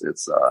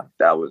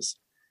 that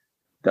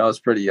was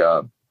pretty,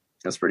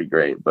 that's pretty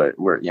great, but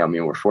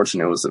we're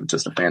fortunate. It was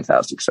just a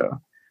fantastic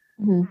show.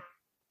 Mm-hmm.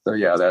 So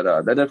yeah,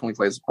 that definitely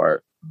plays a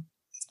part.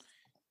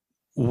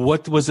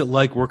 What was it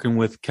like working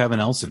with Kevin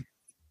Elson,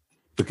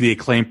 the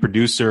acclaimed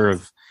producer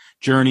of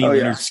Journey,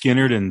 Leonard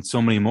Skinner, and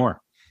so many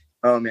more?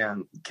 Oh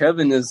man,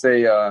 Kevin is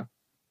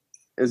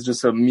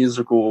just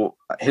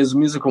his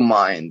musical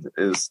mind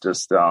is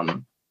just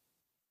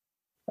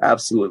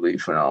absolutely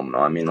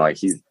phenomenal. I mean, like,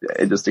 he's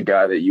just a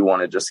guy that you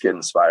want to just get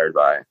inspired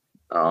by.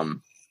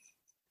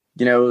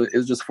 It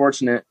was just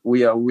fortunate.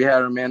 We had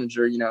our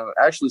manager,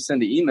 actually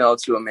send an email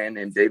to a man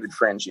named David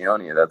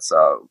Frangione. That's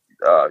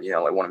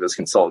like one of his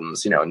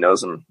consultants,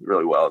 knows him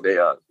really well. They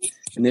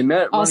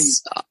met.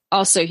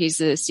 Also, he's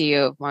the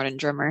CEO of Modern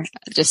Drummer,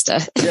 which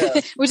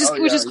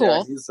is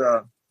cool.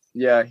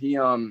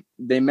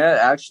 They met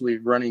actually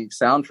running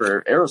sound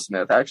for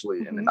Aerosmith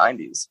actually in the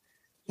 90s.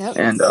 Yep.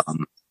 And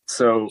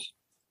so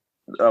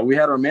we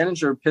had our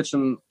manager pitch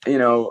him,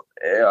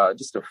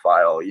 just a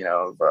file,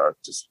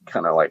 just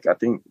kind of like, I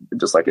think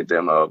just like a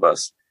demo of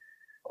us.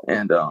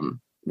 And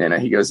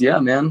he goes, yeah,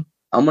 man,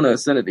 I'm going to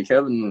send it to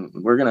Kevin.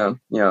 We're going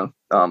to,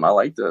 I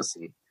like this.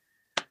 And,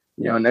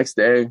 next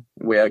day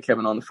we had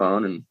Kevin on the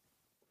phone and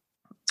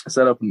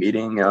set up a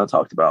meeting,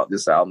 talked about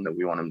this album that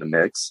we want him to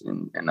mix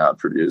and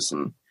produce.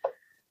 And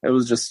it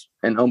was just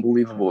an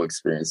unbelievable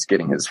experience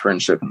getting his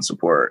friendship and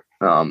support.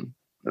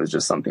 It was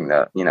just something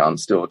that, I'm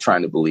still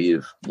trying to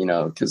believe,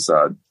 because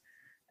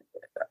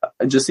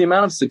just the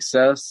amount of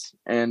success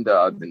and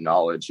the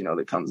knowledge,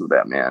 that comes with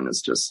that man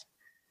is just,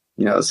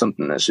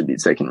 something that should be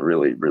taken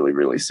really, really,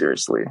 really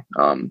seriously.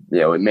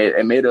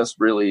 It made us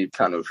really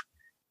kind of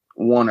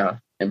want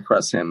to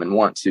impress him and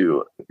want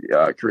to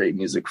create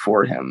music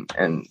for him.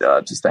 And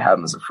just to have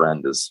him as a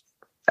friend is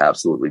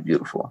absolutely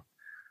beautiful.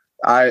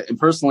 I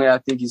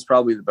think he's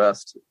probably the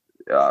best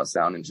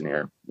sound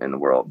engineer in the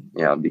world,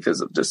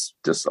 because of just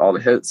all the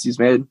hits he's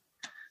made.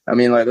 I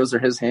mean, like, those are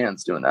his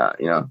hands doing that,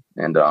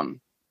 and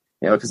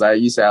because I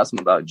used to ask him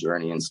about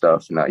Journey and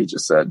stuff, and he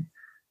just said,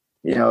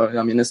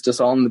 it's just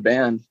all in the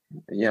band,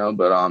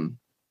 but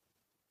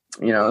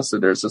so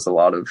there's just a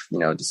lot of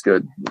just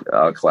good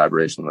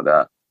collaboration with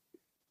that.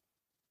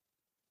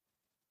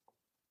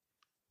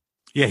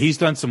 Yeah, he's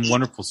done some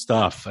wonderful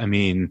stuff. I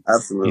mean,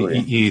 absolutely.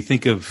 You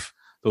think of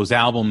those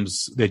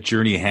albums that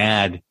Journey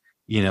had,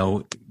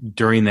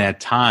 during that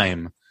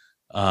time,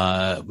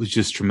 was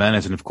just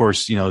tremendous. And of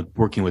course,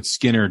 working with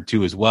Skinner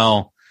too as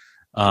well.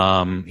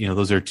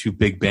 Those are two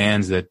big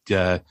bands that,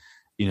 the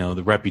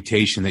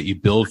reputation that you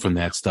build from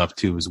that stuff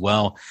too as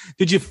well.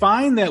 Did you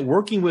find that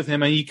working with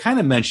him, and you kind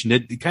of mentioned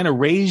it kind of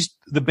raised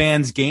the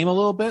band's game a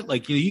little bit?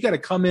 Like, you got to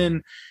come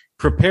in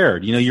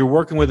prepared. You're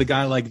working with a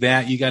guy like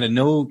that. You got to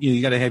know,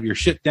 you got to have your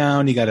shit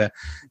down. You got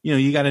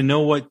to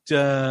know what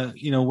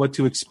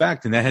to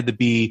expect. And that had to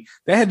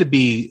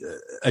be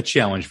a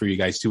challenge for you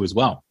guys too, as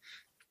well.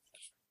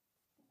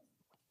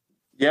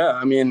 Yeah.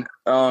 I mean,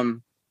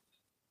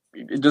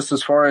 just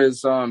as far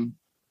as,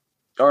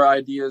 our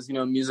ideas,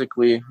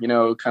 musically,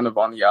 kind of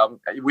on the album,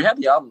 we had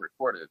the album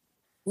recorded.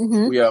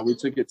 Mm-hmm. We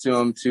took it to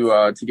him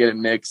to get it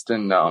mixed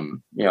and,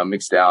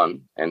 mixed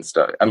down and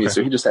stuff. I mean,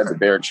 So he just had the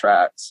bare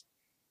tracks.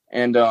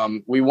 And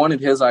we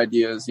wanted his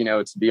ideas,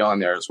 to be on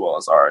there as well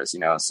as ours,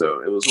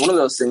 So it was one of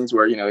those things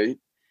where,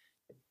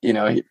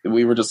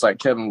 we were just like,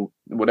 Kevin,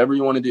 whatever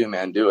you want to do,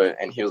 man, do it.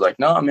 And he was like,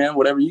 no, man,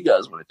 whatever you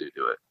guys want to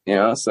do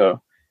it.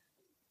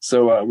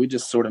 So we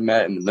just sort of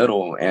met in the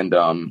middle, and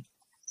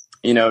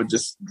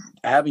just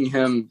having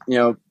him,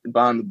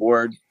 behind the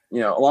board,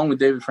 along with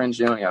David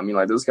Frangione. I mean,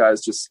 like, those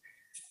guys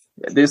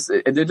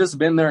they've just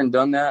been there and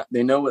done that.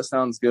 They know what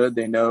sounds good.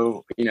 They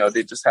know,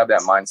 they just have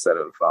that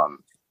mindset of,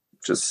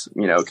 just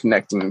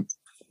connecting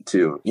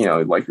to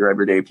like your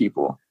everyday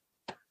people.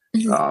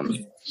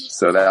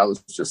 So that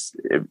was just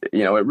it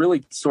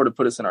really sort of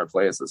put us in our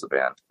place as a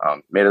band,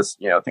 made us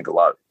think a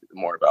lot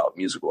more about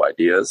musical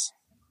ideas,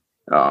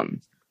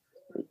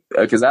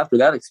 because after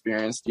that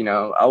experience,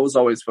 I was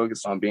always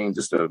focused on being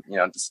the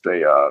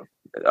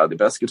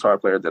best guitar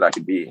player that I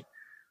could be.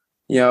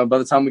 By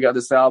the time we got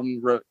this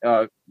album wrote,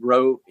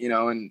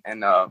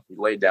 and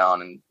laid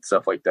down and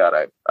stuff like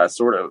that, I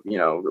sort of,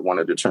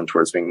 wanted to turn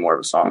towards being more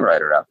of a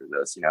songwriter after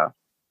this,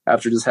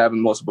 after just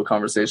having multiple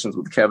conversations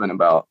with Kevin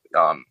about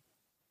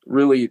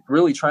really,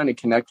 really trying to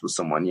connect with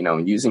someone,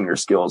 and using your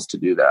skills to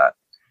do that,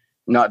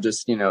 not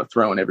just,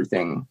 throwing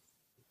everything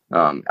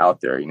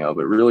out there,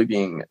 but really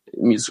being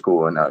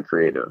musical and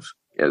creative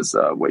is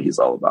what he's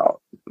all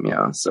about.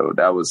 So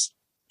that was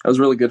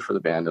really good for the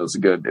band. It was a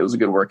good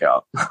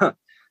workout.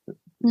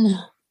 And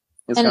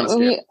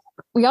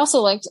we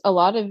also liked a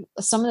lot of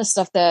some of the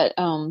stuff that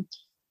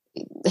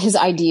his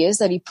ideas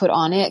that he put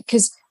on it,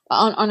 because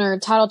on our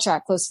title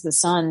track, Close to the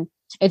Sun,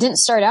 it didn't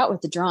start out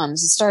with the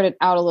drums. It started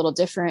out a little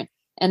different,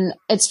 And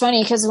it's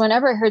funny because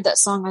whenever I heard that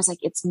song, I was like,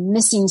 it's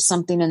missing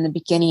something in the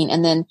beginning.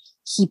 And then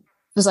he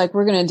was like,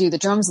 we're going to do the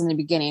drums in the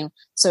beginning.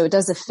 So it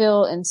does a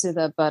fill into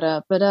the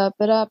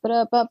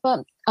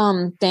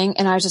thing.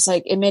 And I was just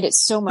like, it made it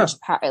so much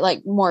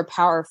more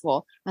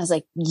powerful. I was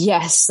like,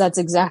 yes, that's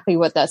exactly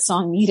what that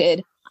song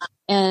needed.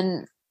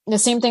 And the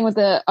same thing with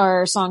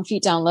our song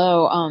Feet Down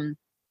Low.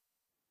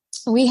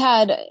 We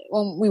had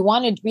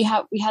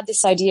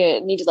this idea,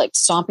 it needed like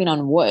stomping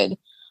on wood.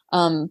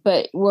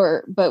 But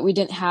we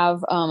didn't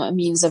have a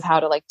means of how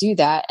to like do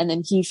that. And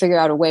then he figured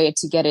out a way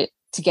to get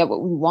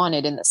what we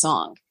wanted in the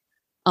song,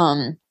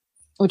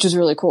 which was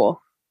really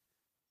cool.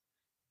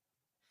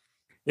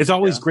 It's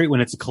always great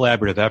when it's a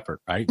collaborative effort,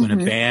 right? When a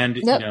band,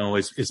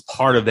 is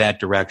part of that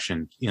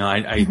direction.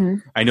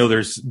 I know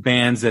there's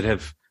bands that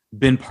have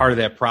been part of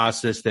that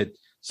process that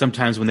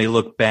sometimes when they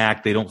look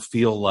back, they don't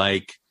feel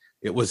like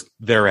it was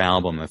their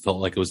album. It felt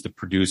like it was the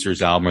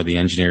producer's album or the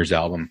engineer's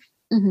album.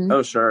 Mm-hmm.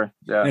 Oh, sure.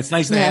 Yeah. And it's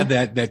nice to have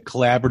that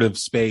collaborative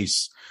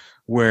space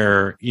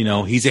where,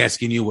 he's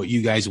asking you what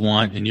you guys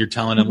want and you're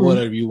telling him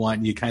whatever you want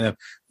and you kind of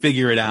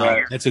figure it out.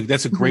 Right.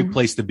 That's a great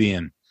place to be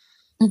in.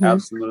 Mm-hmm.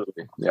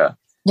 Absolutely. Yeah.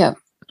 Yeah.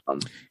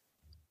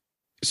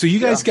 So you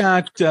guys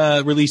got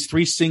released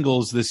 3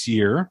 singles this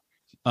year.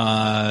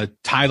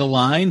 Tie the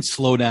Line,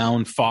 Slow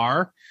Down,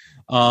 Far.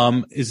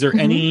 Is there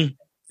any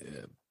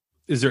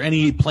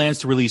plans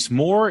to release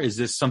more? Is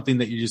this something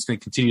that you're just going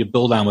to continue to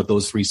build on with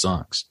those 3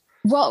 songs?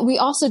 Well, we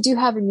also do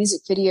have a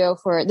music video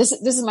for this.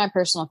 This is my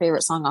personal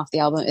favorite song off the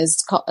album,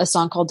 is a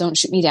song called Don't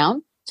Shoot Me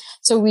Down.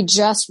 So we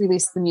just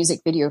released the music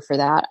video for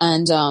that.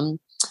 And,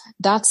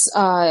 that's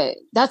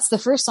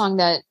the first song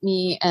that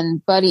me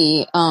and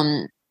Buddy,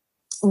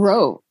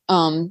 wrote,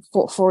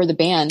 for the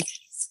band.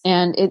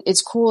 And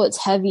it's cool.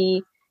 It's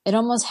heavy. It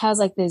almost has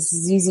like this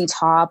ZZ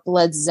Top,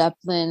 Led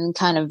Zeppelin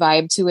kind of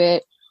vibe to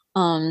it.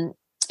 And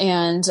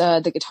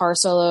the guitar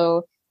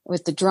solo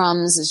with the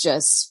drums is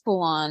just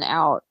full on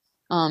out.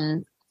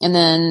 And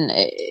then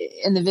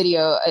in the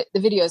video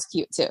is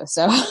cute too.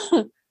 So,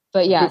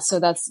 but yeah, so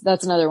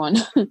that's another one.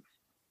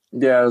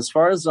 Yeah. As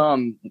far as,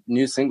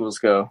 new singles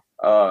go,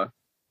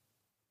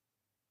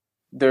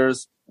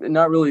 there's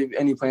not really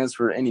any plans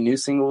for any new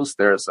singles.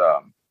 There's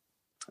an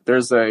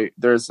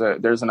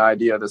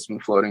idea that's been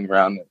floating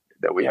around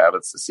that we have.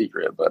 It's a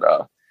secret, but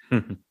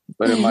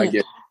it might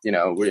get,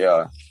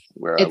 we're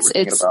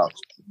thinking about.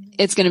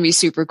 It's going to be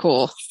super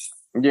cool.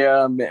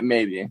 Yeah,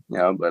 maybe,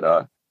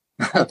 but,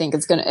 I think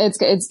it's I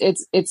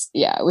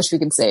wish we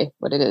could say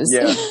what it is.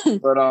 Yeah.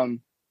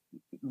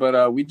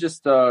 But we're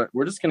just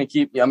going to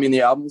keep,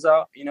 the album's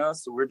out,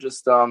 so we're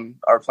just,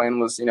 our plan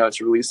was,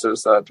 to release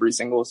those 3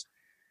 singles,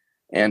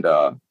 and,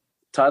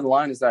 Tie the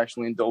Line is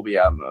actually in Dolby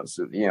Atmos,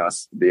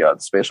 the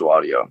spatial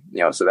audio,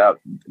 so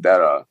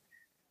that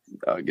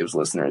gives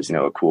listeners,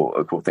 a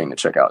cool thing to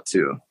check out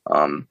too.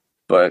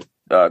 But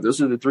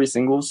those are the 3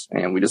 singles,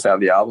 and we just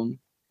have the album,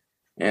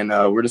 and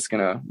we're just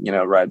gonna,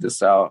 ride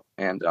this out,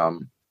 but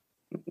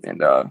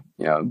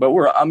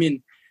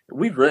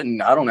we've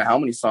written, I don't know how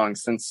many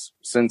songs since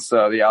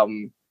the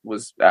album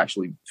was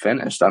actually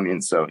finished. So,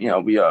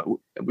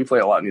 we play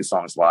a lot of new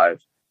songs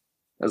live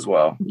as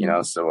well,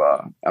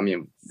 so,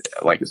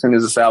 like as soon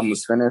as this album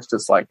was finished,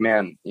 it's like,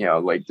 man,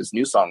 like this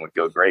new song would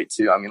go great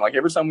too. Like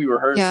every time we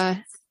rehearse,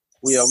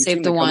 we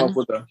seem to come up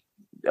with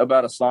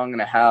about a song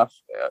and a half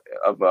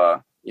of,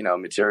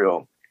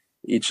 material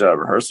each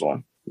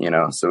rehearsal,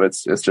 so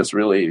it's just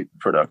really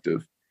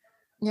productive.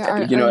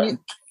 Yeah.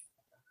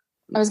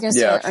 I was going to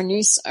say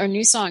our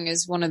new song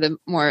is one of the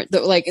more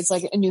it's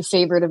like a new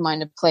favorite of mine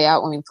to play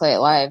out when we play it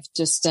live.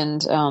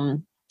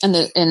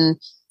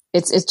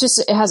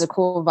 It has a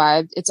cool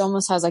vibe. It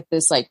almost has like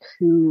this like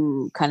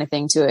Who kind of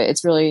thing to it.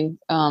 It's really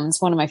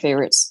it's one of my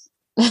favorites.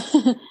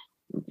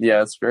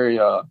 Yeah, it's very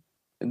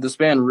this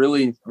band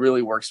really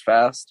works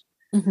fast.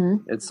 Mm-hmm.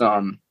 It's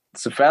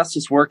the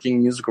fastest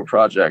working musical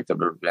project I've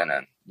ever been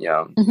in.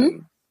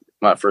 In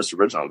my first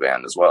original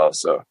band as well.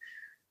 So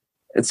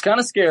it's kind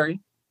of scary.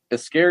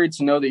 It's scary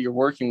to know that you're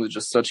working with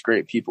just such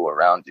great people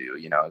around you,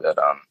 that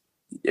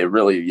it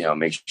really,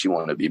 makes you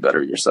want to be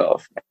better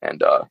yourself.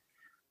 And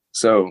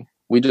so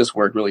we just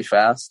work really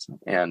fast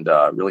and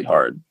really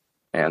hard.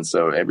 And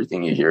so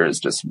everything you hear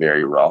is just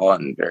very raw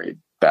and very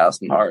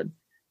fast and hard.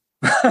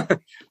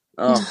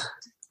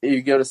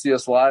 You go to see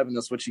us live and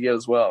that's what you get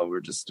as well. We're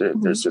just,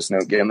 there's just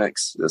no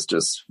gimmicks. It's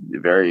just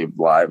very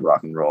live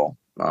rock and roll,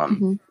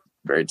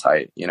 very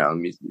tight,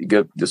 you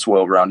get this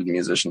well-rounded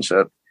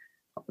musicianship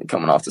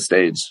coming off the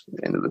stage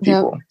into the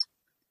people.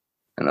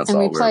 And that's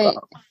all we're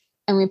about.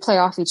 And we play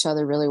off each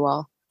other really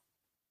well.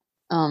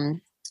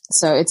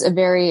 So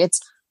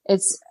it's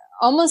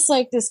almost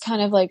like this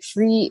kind of like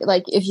free,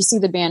 like if you see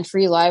the band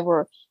Free Live,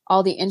 where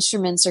all the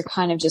instruments are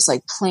kind of just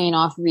like playing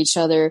off of each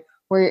other,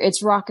 where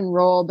it's rock and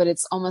roll, but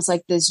it's almost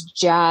like this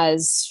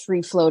jazz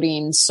free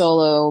floating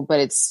solo,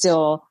 but it's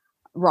still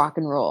rock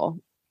and roll.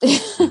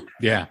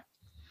 Yeah.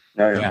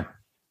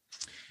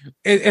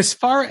 As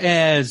far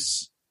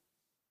as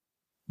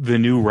the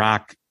new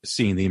rock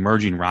scene, the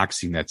emerging rock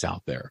scene that's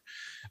out there,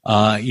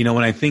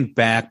 When I think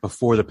back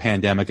before the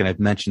pandemic, and I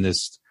mentioned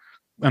this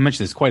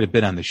quite a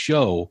bit on the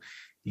show,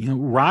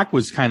 rock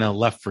was kind of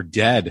left for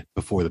dead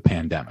before the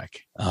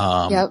pandemic.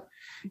 Yep.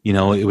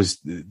 It was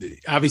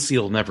obviously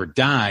it'll never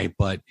die,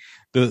 but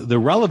the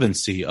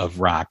relevancy of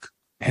rock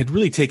had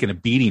really taken a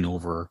beating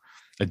over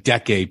a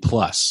decade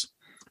plus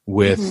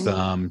with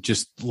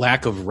just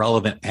lack of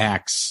relevant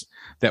acts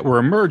that were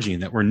emerging,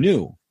 that were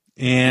new.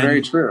 And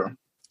very true.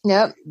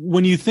 Yep.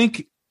 When you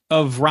think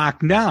of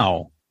rock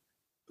now,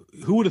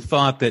 who would have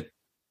thought that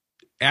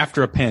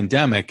after a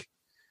pandemic,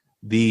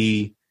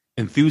 the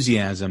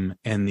enthusiasm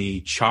and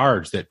the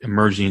charge that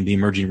the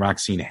emerging rock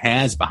scene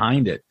has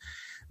behind it,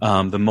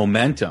 the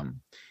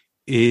momentum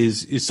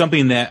is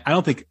something that I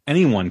don't think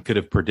anyone could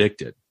have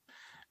predicted,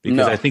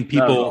 because I think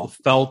people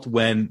felt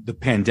when the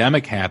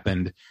pandemic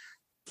happened,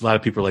 a lot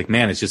of people are like,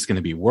 man, it's just going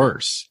to be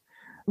worse.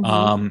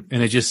 And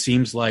it just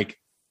seems like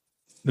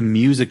the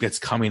music that's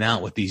coming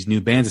out with these new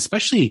bands,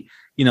 especially,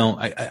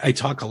 I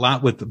talk a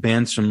lot with the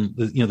bands from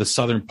the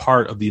southern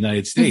part of the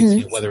United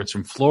States, whether it's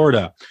from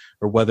Florida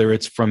or whether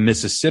it's from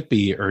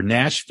Mississippi or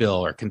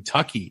Nashville or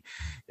Kentucky.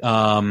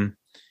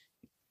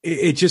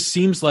 It just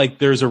seems like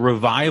there's a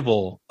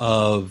revival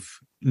of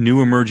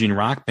new emerging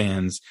rock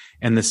bands,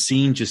 and the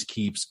scene just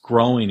keeps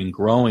growing and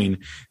growing.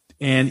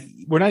 And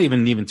we're not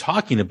even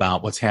talking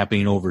about what's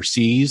happening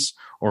overseas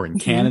or in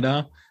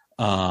Canada,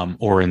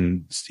 or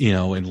in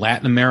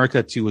Latin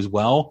America too as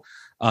well.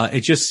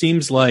 It just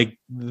seems like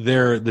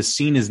the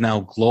scene is now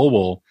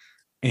global,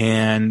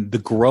 and the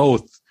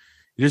growth.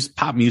 Just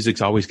pop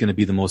music's always going to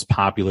be the most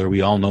popular.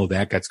 We all know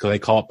that. That's because they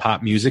call it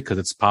pop music, because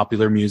it's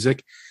popular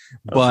music.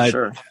 But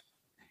sure.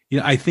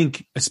 I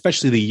think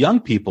especially the young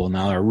people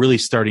now are really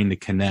starting to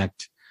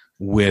connect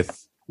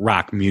with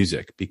rock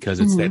music, because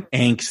it's that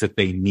angst that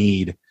they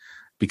need,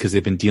 because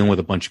they've been dealing with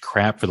a bunch of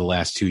crap for the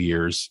last 2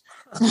 years.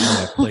 It's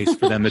not a place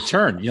for them to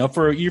turn.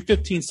 For you're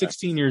 15,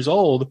 16 years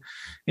old,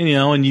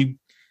 and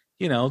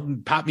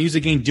pop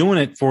music ain't doing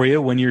it for you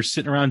when you're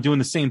sitting around doing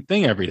the same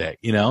thing every day,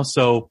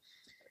 So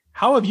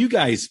how have you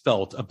guys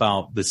felt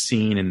about the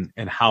scene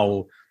and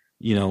how,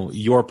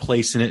 your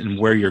place in it and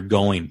where you're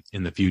going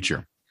in the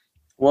future?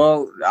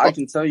 Well, I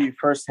can tell you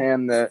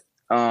firsthand that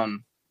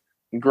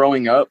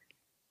growing up,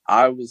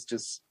 I was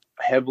just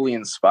heavily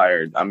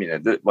inspired. I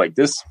mean,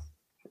 this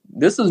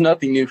is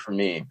nothing new for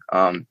me.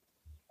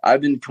 I've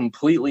been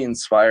completely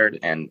inspired,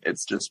 and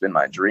it's just been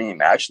my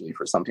dream actually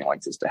for something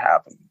like this to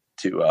happen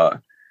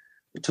to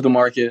the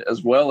market,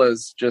 as well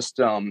as just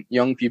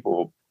young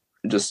people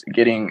just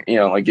getting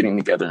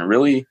together and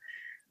really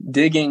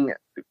digging,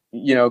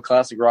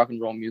 classic rock and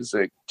roll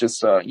music,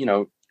 just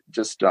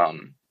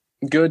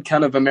good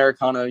kind of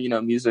Americana,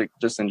 music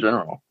just in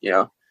general,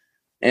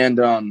 and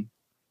and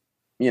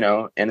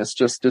it's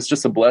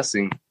just a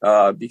blessing,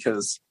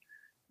 because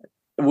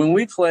when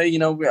we play,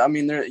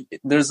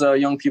 there's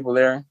young people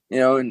there,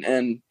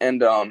 and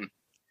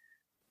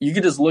you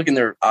could just look in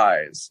their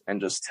eyes and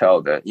just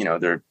tell that,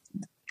 they're,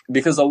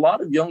 because a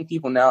lot of young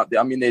people now,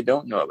 they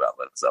don't know about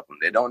Led Zeppelin.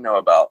 They don't know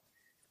about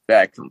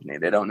Bad Company.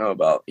 They don't know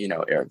about,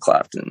 Eric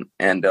Clapton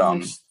and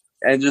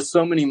just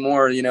so many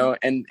more,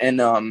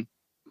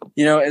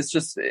 it's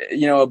just,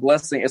 a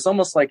blessing. It's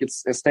almost like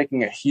it's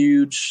taking a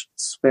huge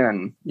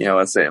spin,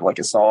 let's say, like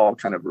it's all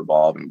kind of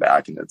revolving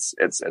back, and it's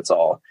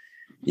all,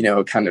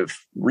 kind of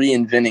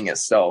reinventing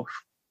itself.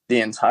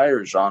 The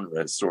entire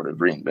genre is sort of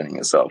reinventing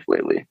itself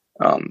lately,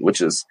 which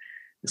is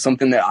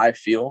something that I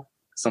feel,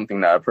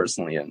 something that I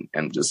personally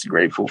am just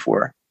grateful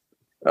for,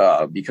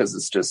 because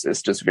it's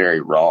just very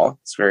raw.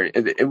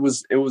 It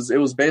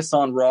was based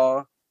on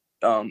raw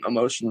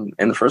emotion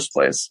in the first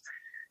place.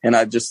 And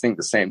I just think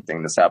the same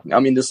thing that's happening. I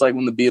mean, just like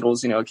when the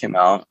Beatles, came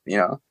out,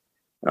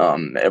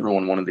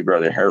 everyone wanted to grow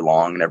their hair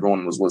long, and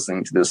everyone was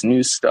listening to this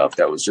new stuff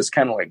that was just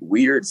kind of like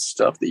weird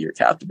stuff that you're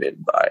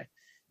captivated by.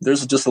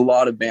 There's just a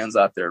lot of bands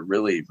out there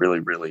really, really,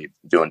 really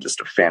doing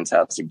just a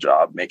fantastic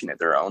job making it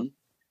their own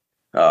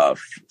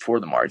for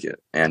the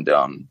market. And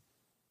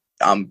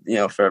I'm,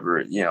 forever,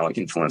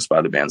 influenced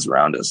by the bands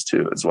around us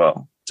too, as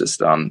well.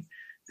 Just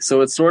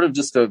so it's sort of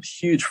just a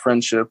huge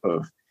friendship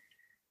of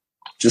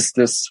just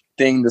this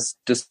thing that's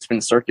just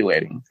been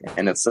circulating,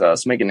 and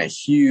it's making a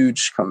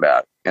huge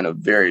comeback in a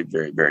very,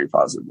 very, very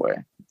positive way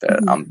that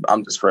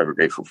I'm just forever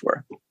grateful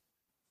for.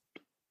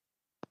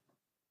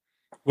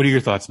 What are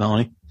your thoughts,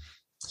 Melanie?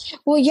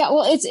 Well, yeah,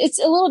 it's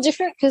a little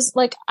different because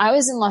I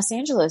was in Los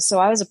Angeles, so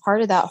I was a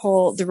part of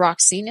the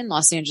rock scene in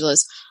Los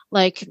Angeles.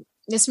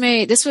 This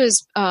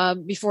was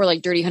before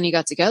Dirty Honey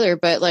got together,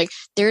 but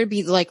there would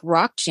be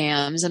rock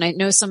jams, and I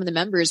know some of the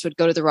members would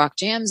go to the rock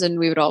jams and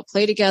we would all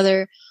play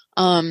together.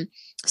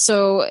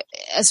 So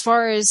as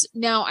far as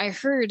now, I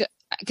heard,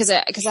 because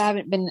I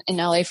haven't been in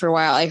LA for a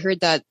while, I heard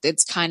that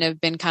it's kind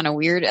of been kind of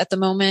weird at the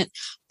moment,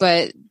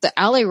 but the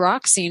LA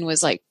rock scene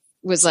was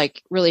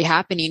really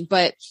happening.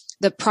 But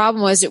the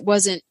problem was it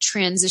wasn't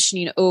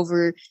transitioning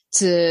over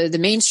to the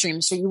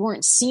mainstream. So you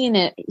weren't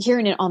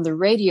hearing it on the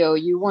radio.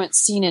 You weren't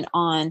seeing it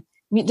on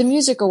the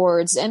music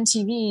awards,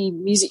 MTV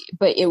music,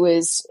 but it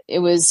was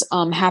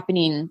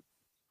happening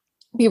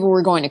people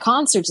were going to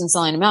concerts and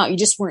selling them out. You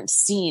just weren't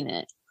seeing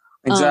it.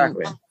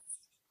 Exactly.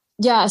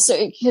 Yeah.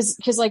 So,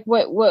 cause like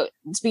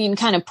what's being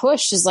kind of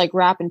pushed is like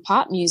rap and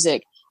pop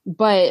music,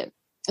 but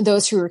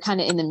those who were kind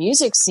of in the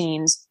music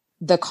scenes,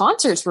 the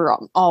concerts were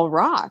all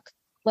rock.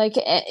 Like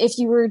if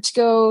you were to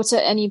go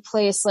to any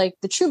place like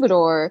the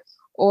Troubadour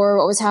or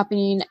what was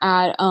happening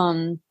at,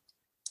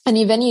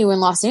 any venue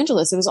in Los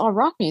Angeles, it was all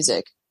rock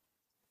music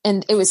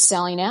and it was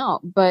selling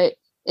out, but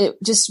it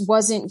just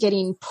wasn't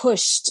getting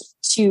pushed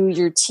to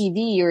your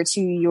TV or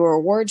to your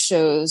award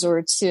shows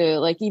or to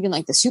like even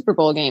like the Super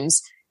Bowl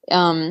games.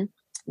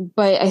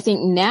 But I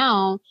think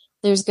now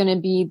there's going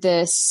to be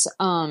this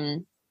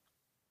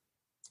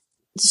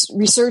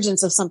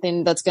resurgence of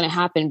something that's going to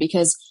happen,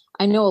 because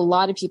I know a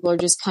lot of people are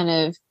just kind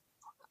of,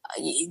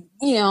 you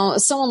know,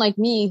 someone like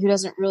me who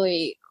doesn't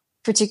really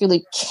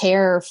particularly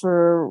care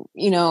for,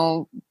 you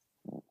know,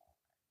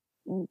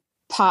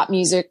 pop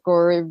music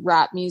or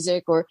rap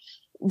music or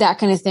that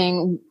kind of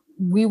thing.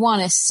 We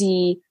want to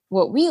see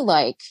what we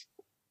like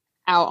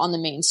out on the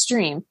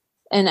mainstream.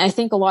 And I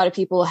think a lot of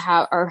people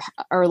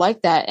are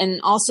like that.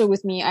 And also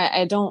with me,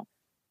 I don't,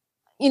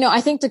 you know,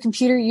 I think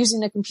using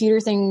the computer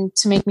thing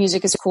to make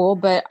music is cool,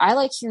 but I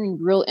like hearing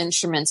real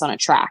instruments on a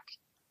track.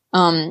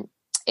 And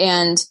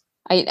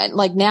I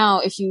like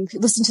now, if you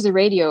listen to the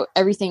radio,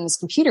 everything's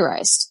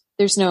computerized.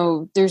 There's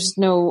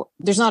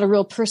not a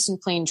real person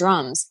playing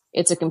drums.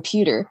 It's a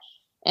computer.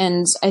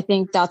 And I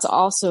think that's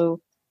also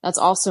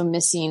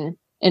missing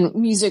in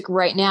music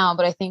right now,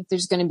 but I think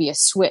there's going to be a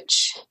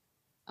switch.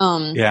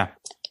 That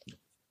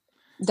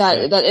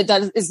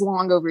is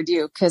long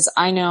overdue, because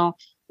I know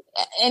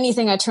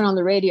anything I turn on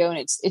the radio and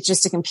it's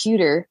just a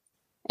computer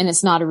and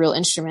it's not a real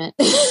instrument.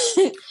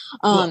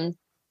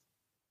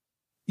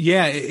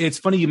 Yeah, it's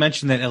funny you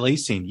mentioned that LA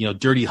scene. You know,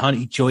 Dirty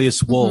Honey,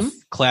 Joyous Wolf,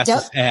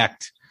 Classist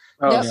Act.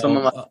 Oh, some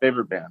of my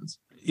favorite bands.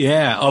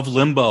 Yeah, of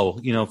Limbo,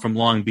 you know, from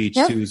Long Beach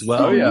too as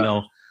well. Oh,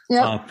 yeah. You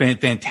know,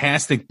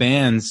 fantastic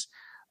bands.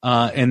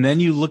 And then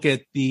you look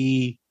at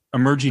the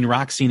emerging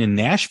rock scene in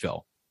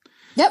Nashville.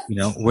 Yep. You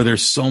know, where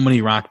there's so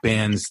many rock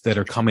bands that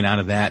are coming out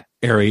of that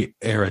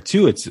era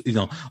too. It's, you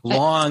know,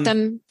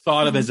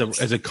 thought of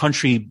as a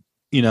country,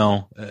 you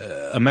know,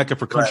 a mecca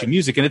for country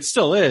music, and it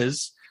still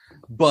is.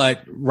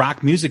 But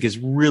rock music is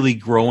really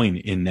growing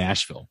in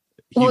Nashville.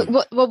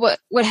 Well,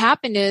 what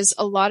happened is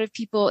a lot of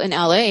people in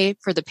LA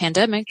for the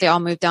pandemic, they all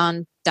moved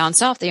down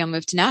south. They all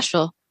moved to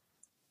Nashville.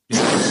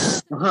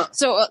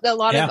 So a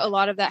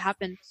lot of that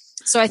happened.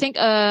 So I think,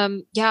 I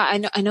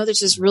know there's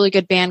this really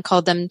good band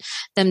called them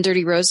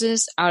Dirty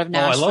Roses out of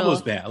Nashville. Oh, I love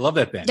those bands. I love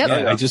that band. Yep.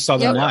 Yeah, I just saw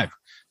them live.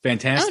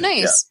 Fantastic. Oh,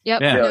 nice. Yeah.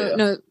 Yep. Yeah.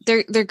 No,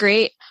 they're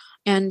great.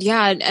 And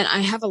and I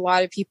have a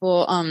lot of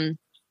people,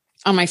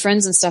 on my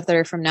friends and stuff that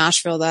are from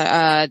Nashville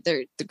that,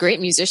 they're the great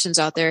musicians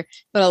out there,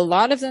 but a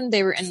lot of them,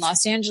 they were in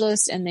Los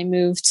Angeles and they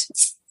moved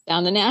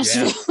down to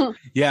Nashville.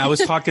 Yeah. I was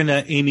talking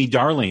to Amy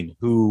Darling,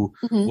 who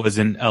was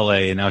in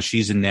LA and now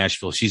she's in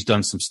Nashville. She's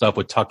done some stuff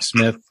with Tuck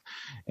Smith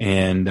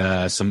and,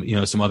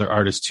 some other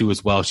artists too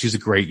as well. She's a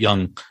great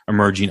young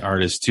emerging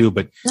artist too,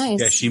 but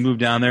yeah, she moved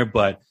down there,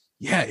 but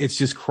yeah, it's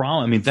just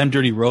crawling. I mean, Them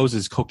Dirty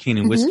Roses, Cocaine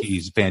and Whiskey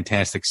is a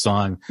fantastic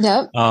song.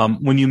 Yep.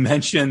 When you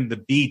mentioned the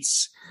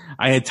beats,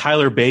 I had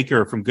Tyler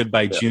Baker from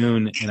Goodbye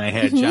June, and I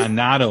had John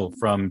Nato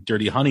from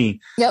Dirty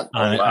Honey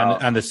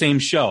on the same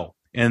show.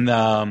 And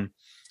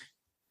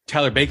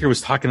Tyler Baker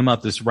was talking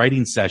about this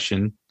writing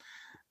session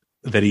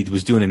that he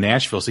was doing in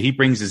Nashville. So he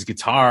brings his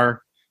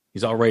guitar.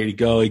 He's all ready to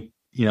go. He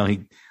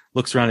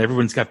looks around.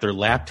 Everyone's got their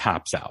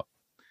laptops out.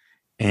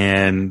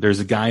 And there's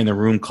a guy in the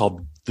room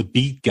called the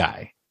Beat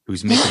Guy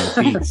who's making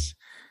the beats.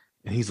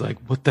 And he's like,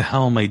 what the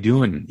hell am I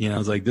doing? You know, I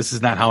was like, this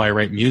is not how I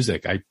write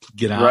music. I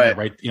get on, I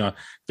write,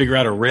 figure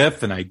out a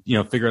riff and I,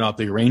 figure out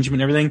the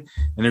arrangement and everything.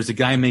 And there's a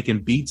guy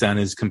making beats on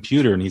his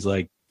computer. And he's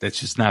like, that's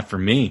just not for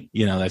me.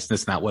 You know,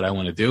 that's not what I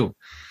want to do.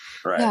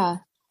 Right.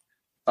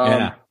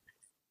 Yeah.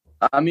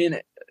 I mean,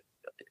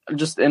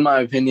 just in my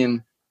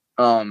opinion,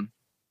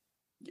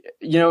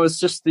 it's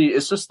just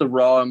the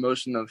raw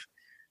emotion of,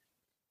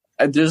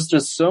 there's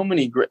just so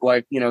many great,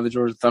 like, the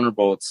Georgia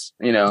Thunderbolts,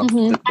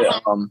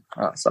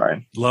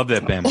 sorry. Love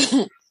that band.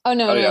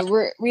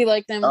 We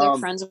like them. They're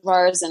friends of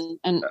ours and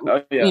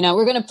we're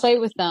going to play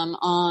with them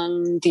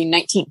on the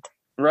 19th.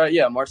 Right.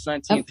 Yeah. March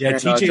 19th. Yeah.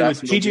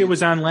 TJ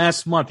was on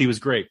last month. He was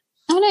great.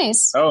 Oh,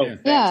 nice. Oh,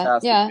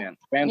 fantastic. Yeah. Man.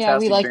 Fantastic. Yeah.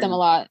 We like them a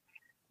lot.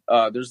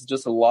 There's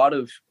just a lot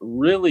of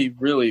really,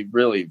 really,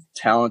 really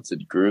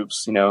talented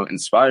groups,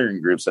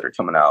 inspiring groups that are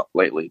coming out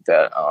lately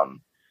that,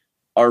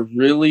 are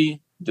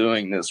really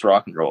doing this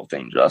rock and roll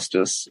thing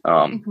justice.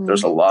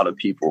 There's a lot of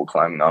people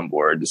climbing on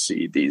board to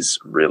see these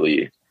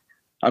really,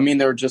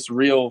 they're just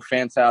real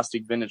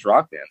fantastic vintage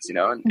rock bands,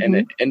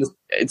 and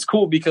it's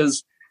cool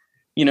because,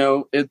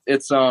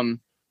 it's all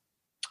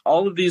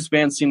of these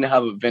bands seem to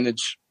have a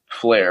vintage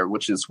flair,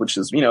 which is,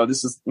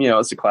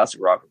 it's a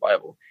classic rock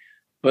revival,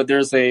 but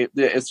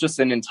it's just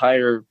an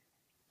entire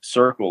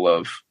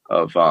circle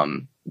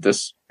of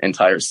this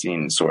entire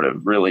scene sort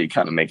of really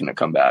kind of making a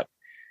comeback.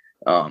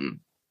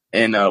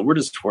 And we're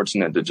just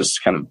fortunate to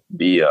just kind of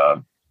be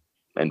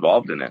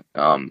involved in it.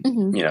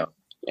 You know,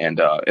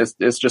 and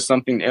it's just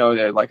something, you know,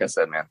 like I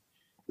said, man,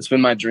 it's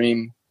been my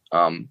dream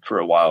for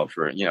a while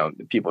for, you know,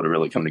 people to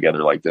really come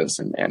together like this.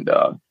 And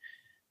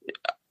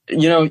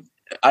you know,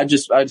 I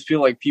feel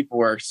like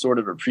people are sort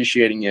of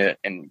appreciating it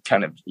and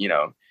kind of, you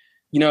know,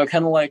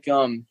 kind of like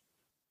when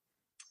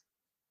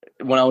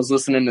I was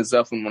listening to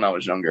Zeppelin when I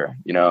was younger,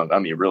 you know, I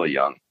mean, really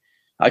young,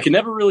 I could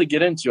never really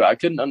get into it. I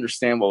couldn't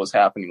understand what was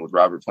happening with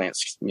Robert Plant,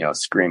 you know,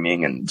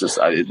 screaming, and just,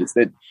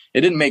 it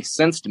didn't make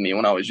sense to me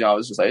when I was young. I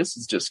was just like, this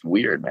is just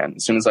weird, man.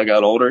 As soon as I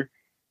got older,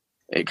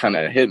 it kind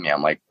of hit me.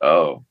 I'm like,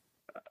 oh,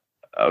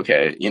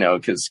 okay. You know,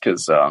 cause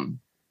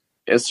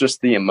it's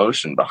just the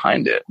emotion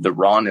behind it, the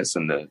rawness,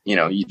 and the, you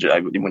know,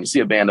 when you see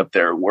a band up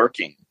there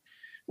working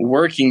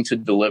to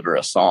deliver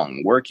a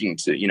song, working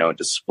to, you know,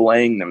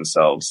 displaying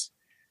themselves,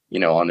 you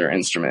know, on their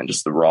instrument,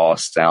 just the raw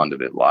sound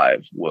of it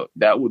live,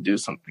 that will do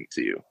something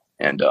to you.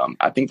 And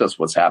I think that's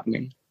what's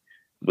happening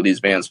with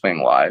these bands playing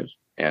live.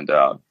 And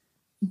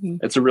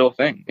it's a real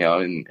thing, you know,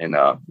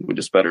 and we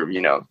just better, you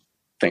know,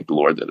 thank the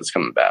Lord that it's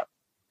coming back,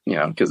 you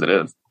know, because it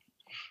is.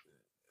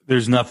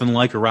 There's nothing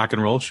like a rock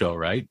and roll show,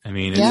 right? I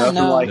mean,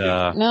 Nothing like it.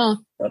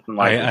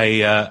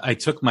 I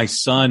took my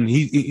son,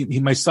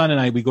 my son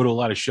and I, we go to a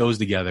lot of shows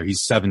together.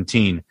 He's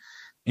 17.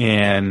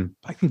 And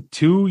I think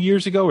 2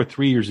 years ago or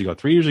 3 years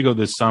ago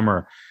this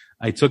summer,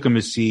 I took him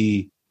to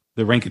see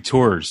the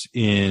Rancateurs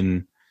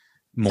in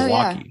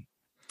Milwaukee.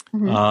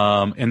 Oh,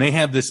 yeah. And they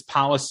have this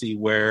policy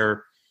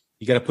where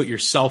you got to put your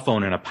cell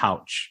phone in a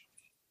pouch.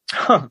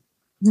 Huh.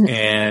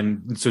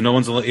 And so no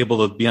one's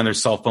able to be on their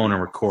cell phone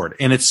and record.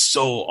 And it's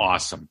so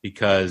awesome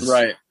because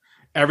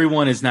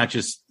everyone is not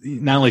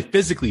only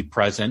physically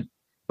present,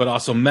 but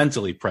also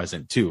mentally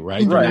present too,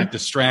 right? They're not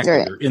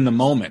distracted. They're in the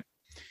moment.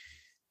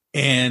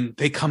 And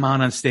they come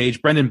out on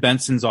stage. Brendan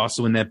Benson's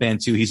also in that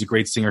band too. He's a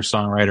great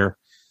singer-songwriter.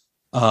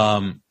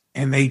 And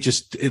they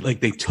just,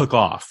 they took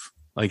off.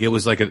 Like it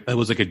was like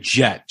a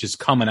jet just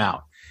coming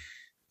out.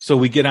 So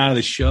we get out of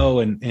the show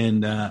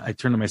and I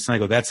turn to my son, I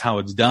go, that's how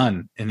it's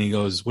done. And he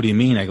goes, what do you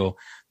mean? I go,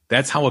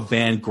 that's how a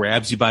band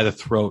grabs you by the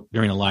throat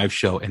during a live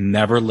show and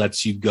never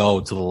lets you go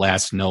till the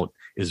last note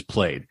is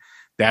played.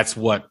 That's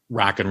what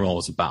rock and roll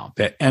is about.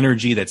 That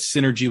energy, that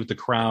synergy with the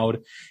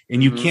crowd.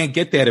 And you can't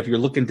get that if you're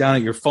looking down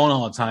at your phone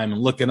all the time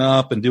and looking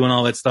up and doing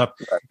all that stuff.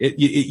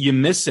 You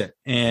miss it.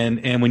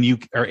 And when you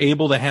are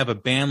able to have a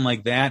band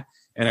like that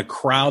and a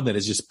crowd that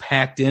is just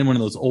packed in one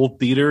of those old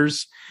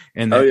theaters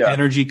and the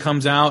energy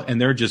comes out and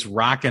they're just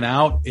rocking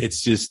out,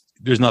 it's just,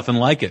 there's nothing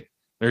like it.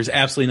 There's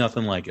absolutely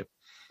nothing like it.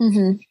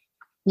 Mm-hmm.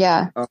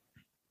 Yeah.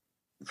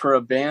 For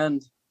a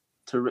band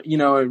to, you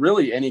know,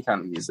 really any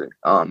kind of music,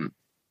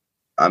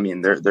 I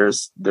mean,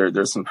 there's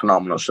some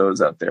phenomenal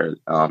shows out there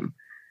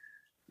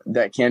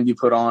that can be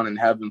put on and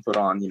have been put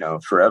on, you know,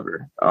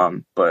 forever.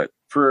 But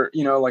for,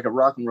 you know, like a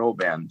rock and roll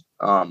band,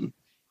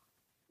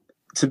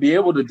 to be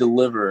able to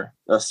deliver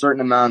a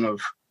certain amount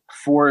of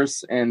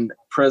force and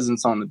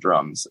presence on the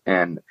drums,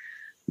 and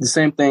the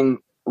same thing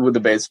with the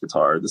bass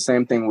guitar, the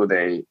same thing with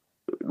a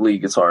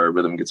lead guitar,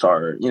 rhythm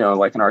guitar, you know,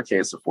 like in our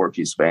case, a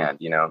 4-piece band,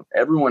 you know,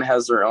 everyone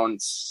has their own,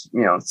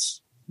 you know,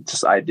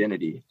 just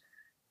identity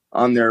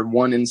on their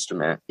one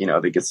instrument, you know,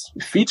 that gets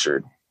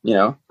featured, you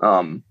know,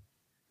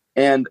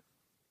 and,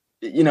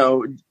 you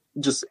know,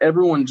 just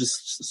everyone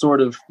just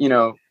sort of, you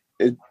know,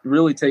 it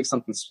really takes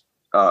something,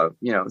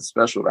 you know,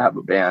 special to have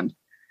a band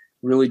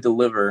really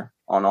deliver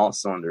on all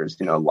cylinders,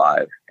 you know,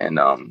 live. And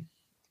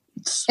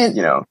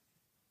you know,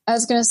 I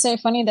was going to say,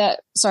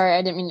 sorry,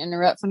 I didn't mean to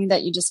interrupt. Funny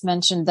that you just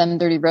mentioned Them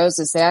Dirty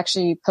Roses. They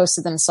actually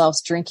posted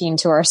themselves drinking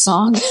to our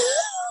song.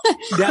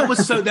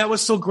 That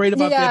was so great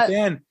about that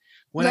band.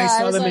 When I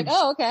saw them,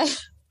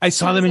 I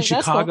saw them in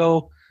Chicago,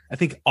 cool. I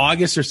think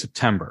August or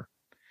September.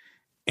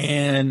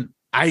 And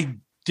I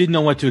didn't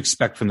know what to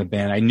expect from the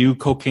band. I knew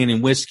Cocaine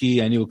and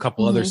Whiskey. I knew a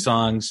couple other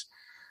songs.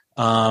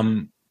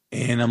 And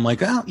I'm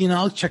like, oh, you know,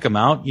 I'll check them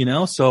out, you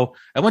know? So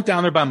I went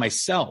down there by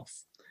myself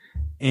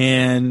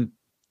and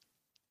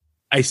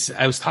I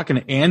was talking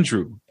to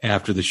Andrew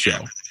after the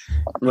show.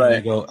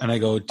 Right. And I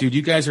go, dude,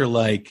 you guys are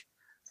like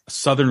a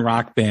Southern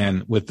rock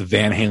band with the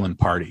Van Halen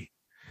party.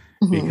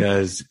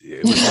 Because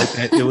it was like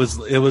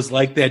that, it was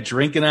like that,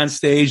 drinking on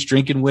stage,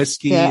 drinking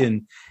whiskey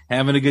and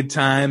having a good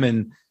time.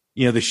 And,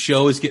 you know, the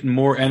show is getting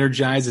more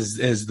energized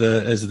as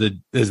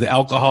the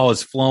alcohol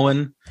is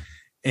flowing.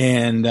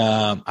 And,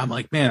 I'm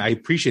like, man, I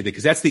appreciate it.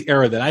 Cause that's the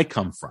era that I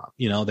come from,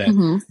 you know,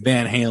 that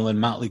Van Halen,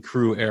 Motley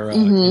Crue era,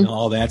 you know,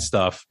 all that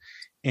stuff.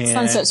 And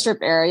Sunset Strip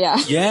era. Yeah.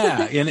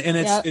 Yeah. And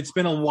it's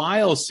been a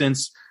while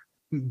since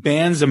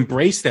bands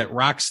embrace that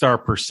rock star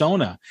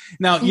persona.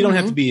 Now, you don't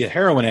have to be a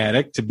heroin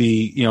addict to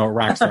be, you know, a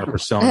rock star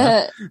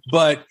persona,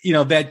 but you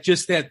know,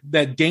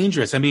 that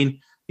dangerous. I mean,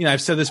 you know,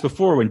 I've said this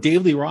before, when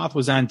Dave Lee Roth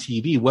was on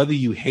TV, whether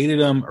you hated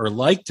him or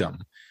liked him,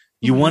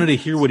 you wanted to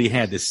hear what he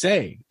had to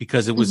say,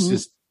 because it was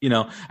just, you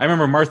know, I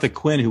remember Martha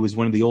Quinn, who was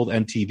one of the old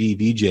MTV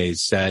VJs,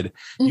 said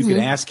you could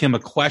ask him a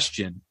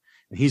question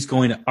and he's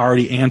going to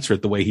already answer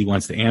it the way he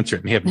wants to answer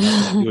it and have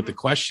nothing to do with the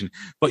question.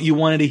 But you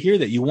wanted to hear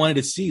that. You wanted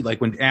to see, like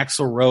when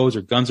Axl Rose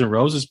or Guns N'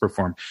 Roses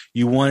performed,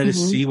 you wanted to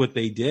see what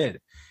they did.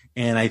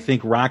 And I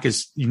think rock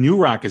is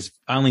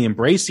finally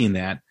embracing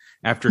that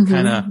after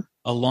kind of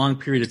a long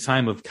period of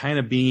time of kind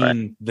of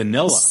being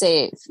vanilla.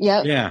 Safe.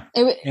 Yep. Yeah.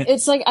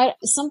 It's like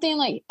something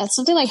like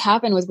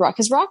happened with rock,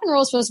 because rock and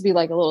roll is supposed to be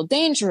like a little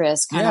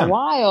dangerous, kind of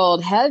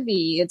wild,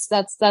 heavy.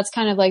 That's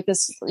kind of like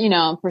this,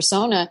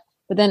 persona.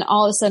 But then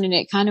all of a sudden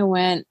it kind of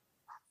went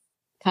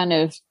kind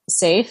of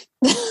safe.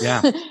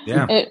 Yeah.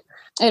 Yeah.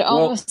 It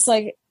almost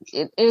like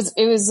it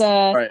was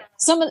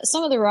some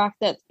of the rock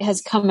that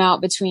has come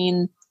out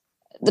between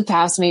the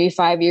past maybe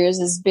 5 years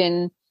has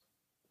been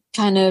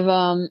kind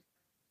of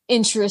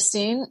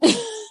interesting.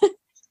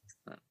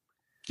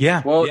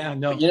 Yeah. Well, yeah,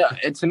 no.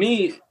 To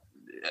me,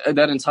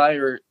 that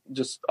entire,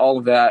 just all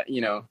of that,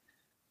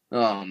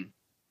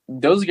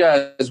 those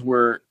guys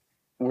were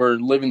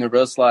living their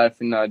best life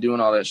and doing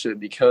all that shit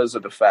because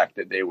of the fact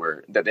that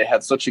they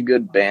had such a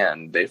good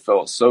band. They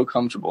felt so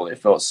comfortable. They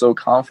felt so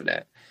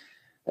confident.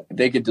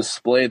 They could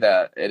display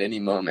that at any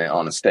moment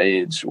on a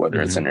stage,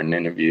 whether it's in an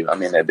interview. I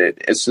mean,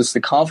 it's just the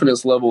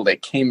confidence level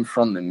that came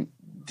from the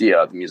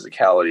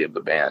musicality of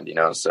the band,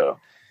 so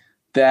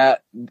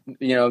that,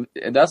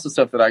 that's the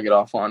stuff that I get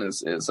off on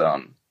is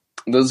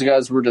those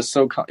guys were just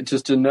so,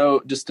 just to know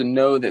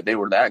that they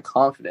were that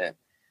confident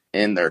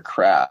in their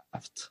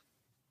craft,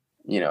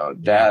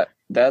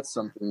 that's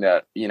something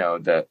that,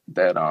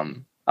 that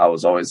I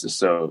was always just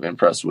so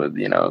impressed with,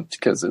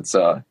 because it's,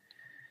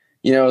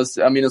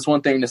 it's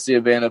one thing to see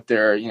a band up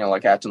there,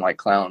 like acting like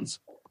clowns,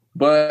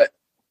 but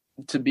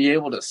to be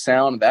able to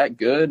sound that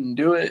good and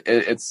do it,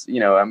 it's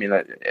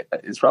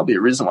probably a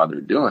reason why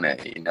they're doing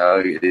it,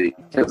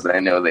 because they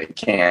know they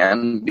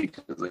can,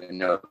 because they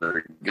know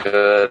they're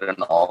good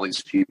and all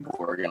these people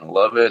are going to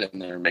love it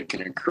and they're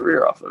making a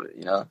career off of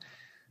it,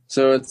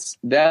 So it's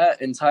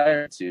that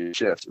entire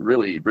shift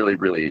really, really,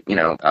 really,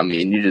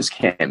 you just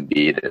can't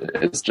beat it.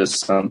 It's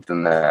just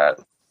something that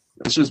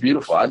it's just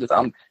beautiful.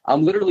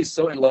 I'm literally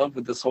so in love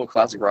with this whole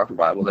classic rock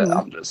revival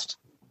that it's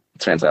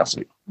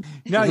fantastic.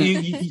 No,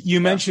 you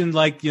mentioned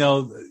like,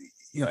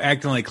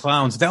 acting like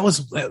clowns. That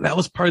was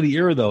part of the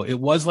era though. It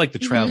was like the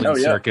traveling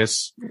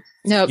circus,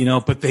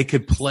 but they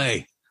could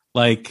play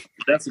like,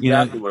 that's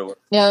exactly what it was.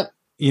 Yep.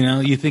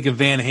 You think of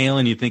Van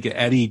Halen, you think of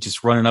Eddie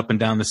just running up and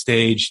down the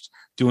stage,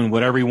 doing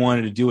whatever he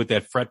wanted to do with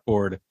that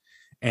fretboard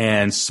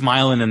and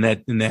smiling and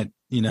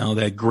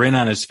that grin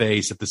on his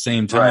face at the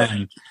same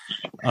time.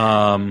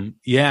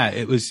 Right.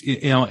 It was,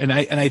 and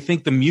I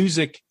think the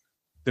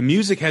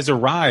music has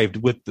arrived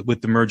with the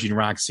emerging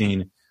rock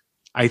scene.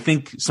 I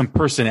think some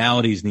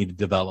personalities need to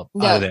develop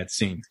out of that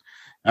scene.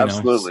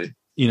 Absolutely.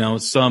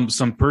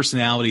 Some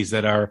personalities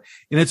that are,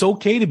 and it's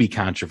okay to be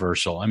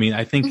controversial. I mean,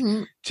 I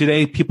think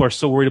today people are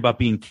so worried about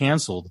being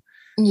canceled.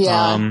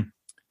 Yeah.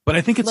 But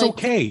I think it's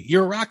okay.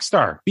 You're a rock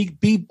star. Be,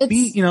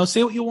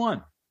 say what you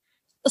want.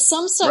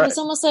 Some stuff, it's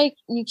almost like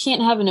you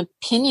can't have an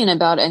opinion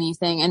about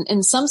anything.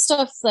 And some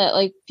stuff that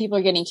like people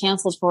are getting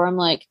canceled for, I'm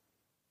like,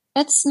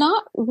 it's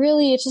not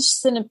really, it's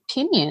just an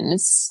opinion.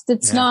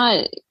 It's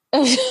not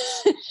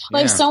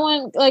like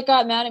someone like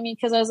got mad at me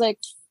because I was like,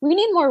 we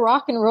need more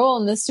rock and roll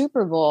in the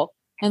Super Bowl.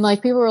 And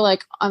like people were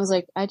like, I was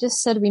like, I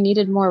just said we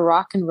needed more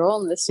rock and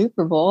roll in the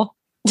Super Bowl.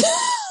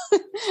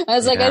 I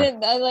was like, I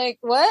was like,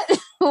 what?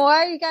 Why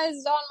are you guys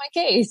on my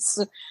case?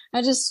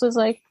 I just was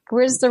like,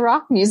 where's the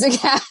rock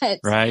music at?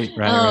 Right.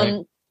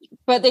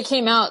 But they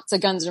came out to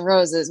Guns N'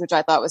 Roses, which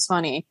I thought was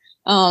funny.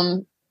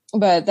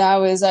 But that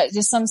was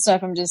just some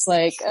stuff. I'm just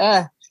like,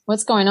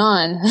 what's going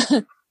on?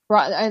 And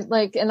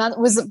that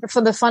was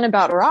for the fun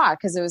about rock,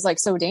 because it was like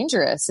so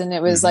dangerous, and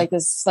it was like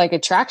this like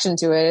attraction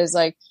to it. It's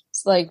like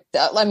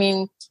I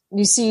mean,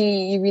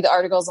 you read the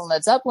articles on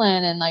Led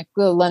Zeppelin and like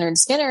Leonard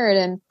Skinner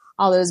and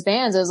all those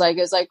bands. It was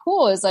like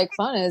cool. It's like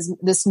fun. It's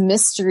this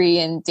mystery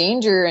and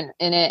danger in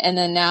it. And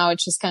then now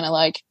it's just kind of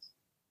like,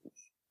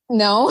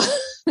 no.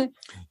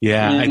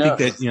 Yeah. I think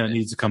that, it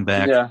needs to come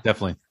back. Yeah.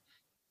 Definitely.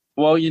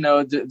 Well,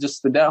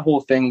 just that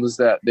whole thing was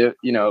that,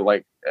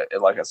 like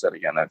I said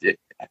again,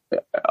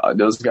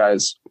 those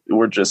guys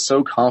were just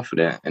so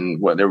confident in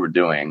what they were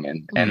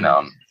doing. And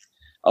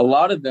a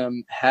lot of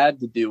them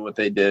had to do what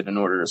they did in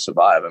order to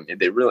survive. I mean,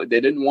 they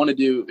didn't want to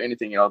do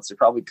anything else. They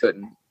probably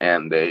couldn't.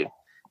 And they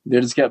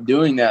just kept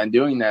doing that.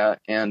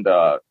 And,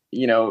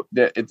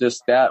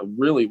 that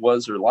really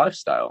was their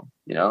lifestyle,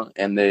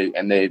 and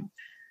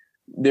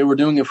they were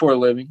doing it for a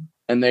living.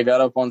 And they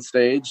got up on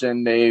stage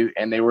and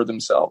they were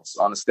themselves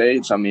on a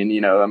stage. I mean,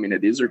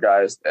 these are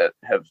guys that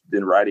have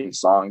been writing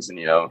songs and,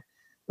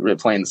 we're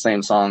playing the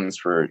same songs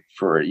for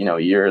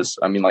years.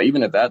 I mean, like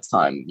even at that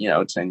time,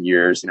 10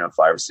 years, 5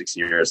 or 6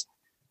 years.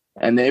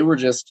 And they were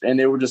just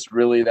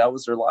really, that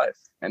was their life.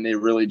 And they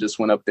really just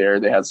went up there.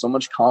 They had so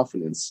much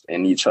confidence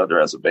in each other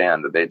as a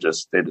band that they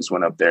just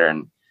went up there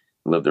and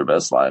lived their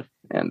best life.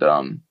 And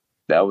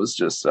that was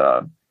just,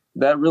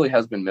 that really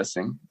has been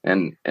missing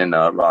in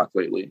rock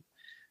lately.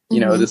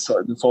 this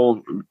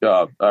whole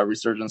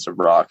resurgence of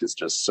rock is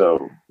just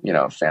so,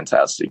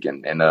 fantastic,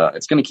 and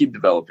it's going to keep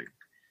developing.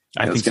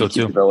 I think so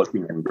too. Keep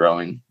developing and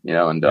growing,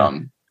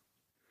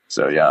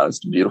 so yeah,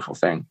 it's a beautiful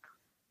thing.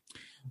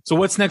 So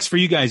what's next for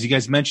you guys? You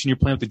guys mentioned you're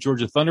playing with the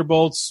Georgia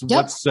Thunderbolts. Yep.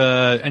 What's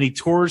any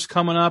tours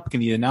coming up?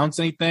 Can you announce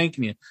anything?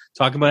 Can you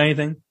talk about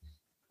anything?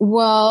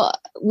 Well,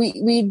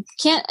 we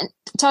can't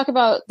talk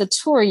about the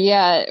tour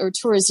yet or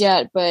tours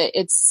yet, but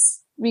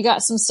we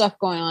got some stuff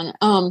going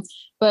on.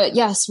 But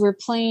yes, we're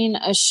playing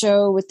a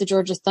show with the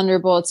Georgia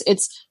Thunderbolts.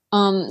 It's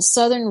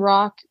Southern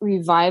Rock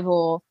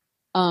Revival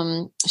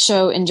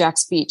show in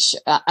Jax Beach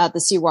at the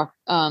Seawalk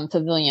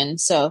Pavilion.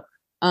 So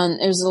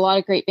there's a lot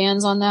of great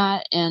bands on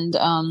that, and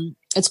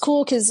it's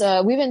cool because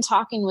we've been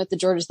talking with the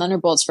Georgia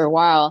Thunderbolts for a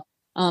while,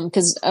 and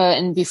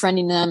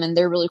befriending them, and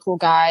they're really cool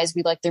guys.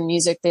 We like their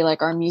music, they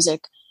like our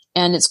music,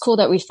 and it's cool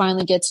that we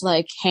finally get to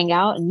like hang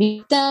out and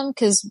meet them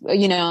because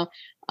we're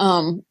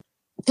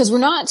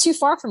not too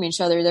far from each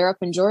other. They're up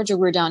in Georgia,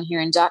 we're down here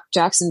in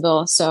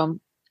Jacksonville, so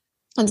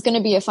it's going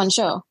to be a fun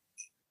show.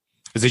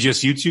 Is it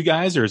just you two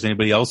guys, or is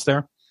anybody else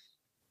there?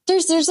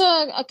 There's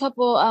a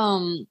couple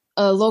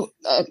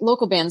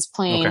local bands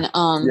playing.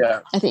 Okay.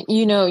 I think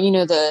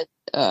the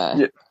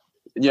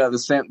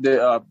there's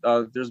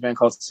a band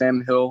called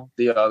Sam Hill.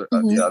 One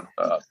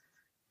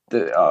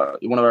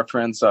of our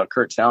friends,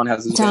 Kurt Town,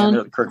 has his band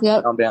there, the Kurt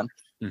Town band,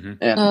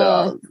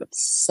 and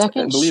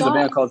Second I believe Shot, a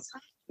band called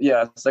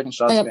Second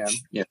Shot's band,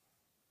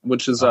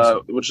 which is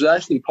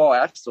actually Paul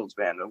Axtell's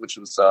band, which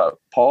was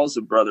Paul's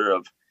a brother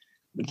of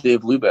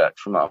Dave Lubeck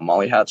from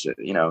Molly Hatchet,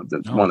 one of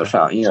the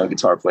found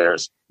guitar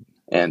players.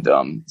 And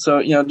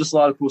so just a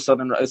lot of cool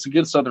it's a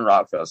good Southern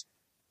rock fest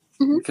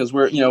because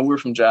we're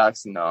from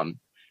Jackson.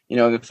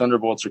 The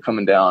Thunderbolts are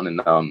coming down,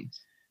 and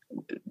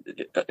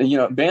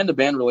band to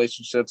band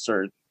relationships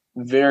are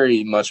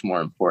very much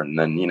more important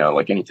than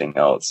like anything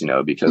else,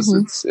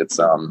 because it's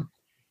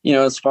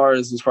as far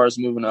as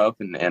moving up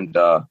and kind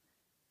of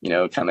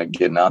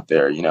getting out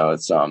there,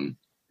 it's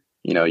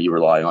you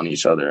rely on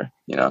each other,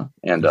 and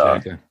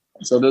exactly.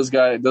 So those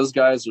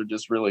guys are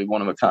just really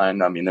one of a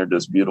kind. I mean, they're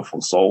just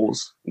beautiful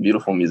souls,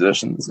 beautiful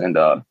musicians, and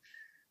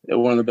they're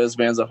one of the best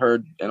bands I've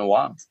heard in a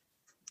while.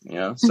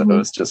 So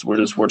we're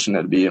just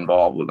fortunate to be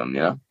involved with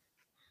them.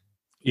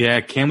 Yeah,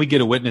 Can We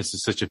Get a Witness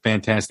is such a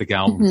fantastic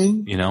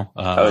album.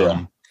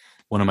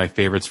 One of my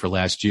favorites for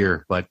last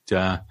year. But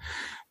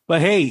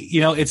hey,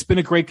 it's been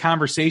a great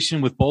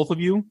conversation with both of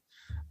you.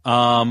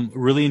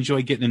 Really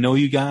enjoyed getting to know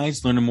you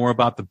guys, learning more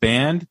about the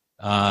band.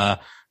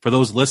 For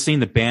those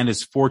listening, the band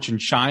is Fortune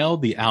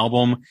Child. The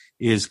album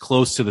is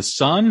Close to the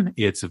Sun.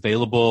 It's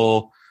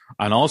available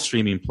on all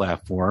streaming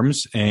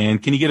platforms. And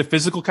can you get a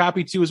physical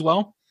copy too as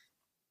well?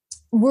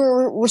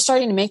 We're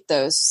starting to make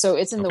those, so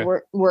it's in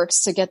the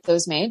works to get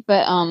those made.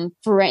 But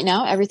for right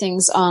now,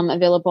 everything's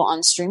available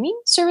on streaming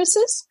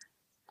services.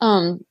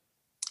 And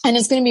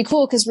it's going to be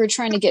cool because we're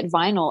trying to get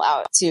vinyl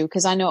out too.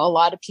 Because I know a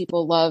lot of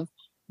people love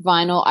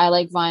vinyl. I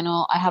like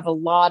vinyl. I have a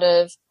lot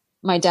of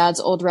my dad's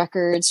old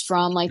records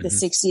from like the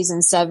 60s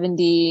and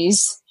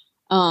 70s.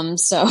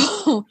 So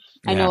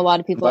I know a lot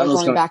of people are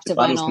going back to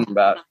vinyl.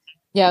 Back.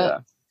 Yeah.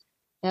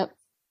 Yep.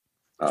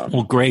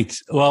 Well,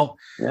 great. Well,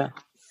 yeah.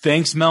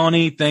 Thanks,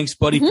 Melanie. Thanks,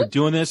 buddy, for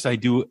doing this. I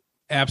do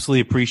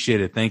absolutely appreciate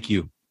it. Thank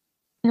you.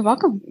 You're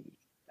welcome.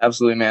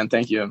 Absolutely, man.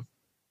 Thank you.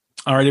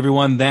 All right,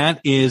 everyone.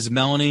 That is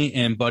Melanie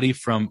and Buddy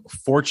from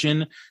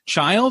Fortune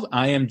Child.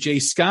 I am Jay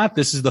Scott.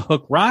 This is The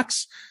Hook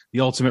Rocks,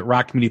 the ultimate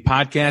rock community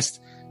podcast.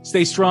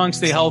 Stay strong,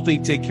 stay healthy,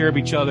 take care of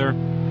each other.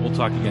 We'll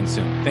talk again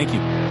soon. Thank you.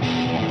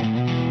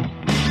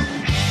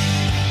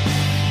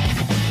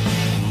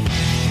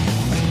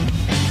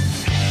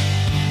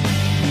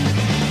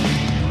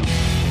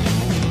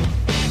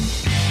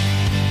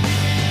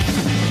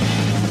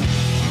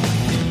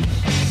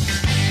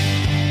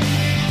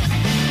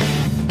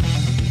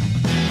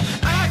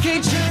 I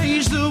can't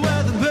change the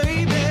weather,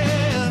 baby,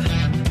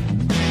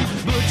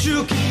 but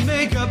you can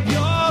make up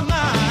your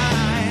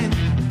mind.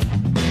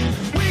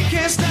 We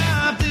can't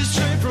stop this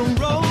train from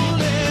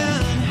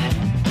rolling,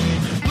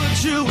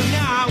 but you and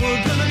I,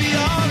 we're gonna be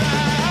alright.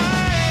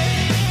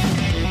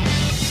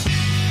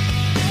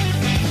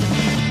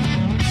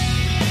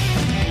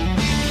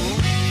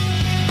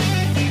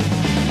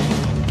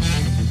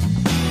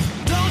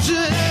 Don't you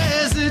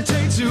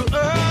hesitate too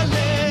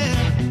early.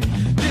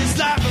 This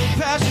life will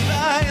pass you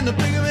by in the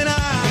blink of an eye.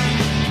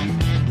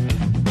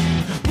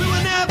 We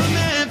were never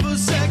meant for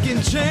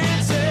second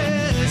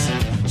chances,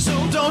 so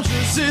don't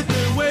you sit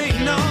there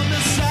waiting on the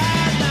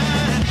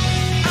sideline.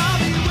 I'll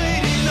be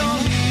waiting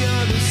on the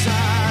other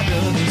side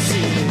of the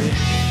city,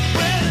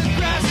 where the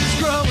grass is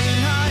growing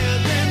higher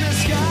than the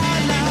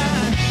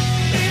skyline.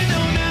 It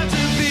don't have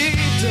to be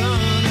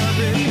done up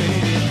and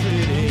made it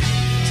pretty.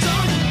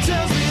 Something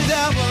tells me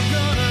that we're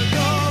gonna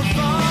go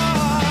far.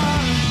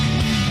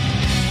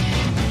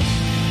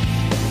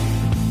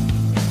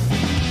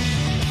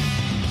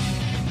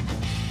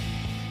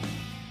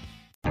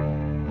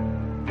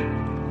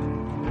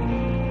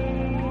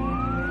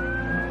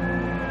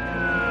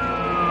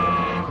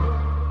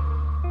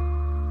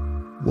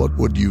 What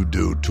would you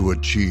do to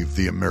achieve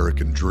the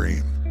American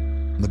dream?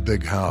 The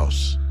big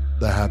house,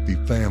 the happy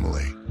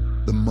family,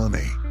 the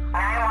money.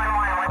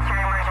 911, what's your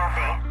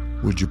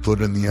emergency? Would you put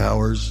in the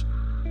hours?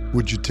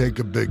 Would you take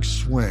a big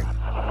swing?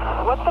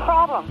 What's the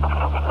problem?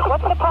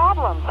 What's the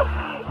problem?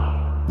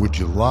 Would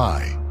you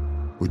lie?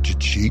 Would you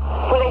cheat?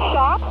 Were they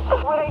shot?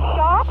 Were they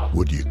shot?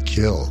 Would you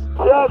kill?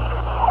 Yes.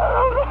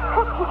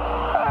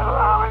 My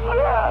mom is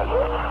dead.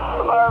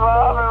 My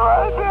mom is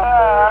right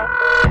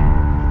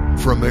there.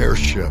 From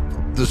Airship,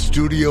 the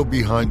studio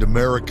behind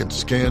American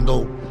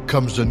Scandal,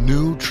 comes a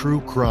new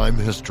true crime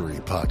history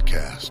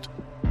podcast.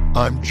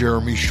 I'm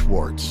Jeremy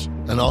Schwartz,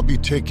 and I'll be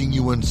taking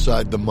you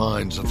inside the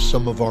minds of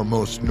some of our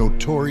most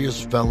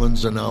notorious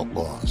felons and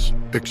outlaws,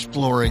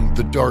 exploring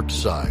the dark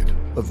side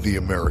of the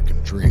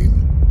American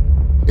dream.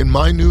 In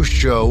my new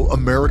show,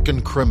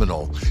 American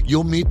Criminal,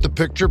 you'll meet the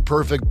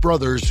picture-perfect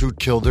brothers who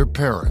killed their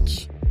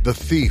parents, the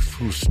thief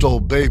who stole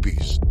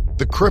babies,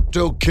 the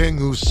crypto king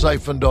who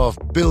siphoned off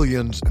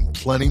billions, and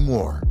plenty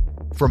more.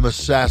 From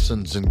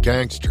assassins and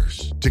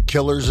gangsters to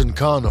killers and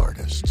con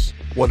artists.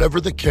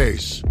 Whatever the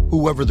case,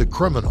 whoever the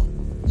criminal,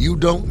 you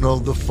don't know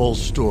the full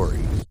story.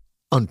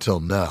 Until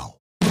now.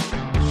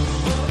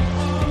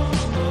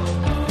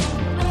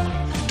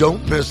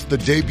 Don't miss the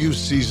debut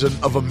season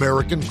of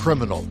American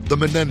Criminal, The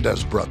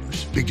Menendez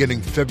Brothers,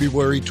 beginning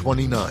February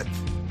 29th.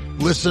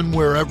 Listen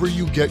wherever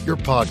you get your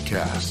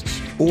podcasts,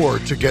 or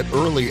to get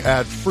early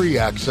ad-free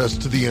access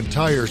to the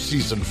entire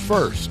season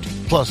first,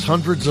 plus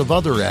hundreds of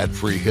other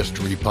ad-free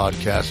history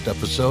podcast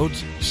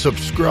episodes,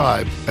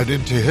 subscribe at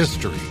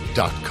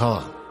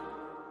IntoHistory.com.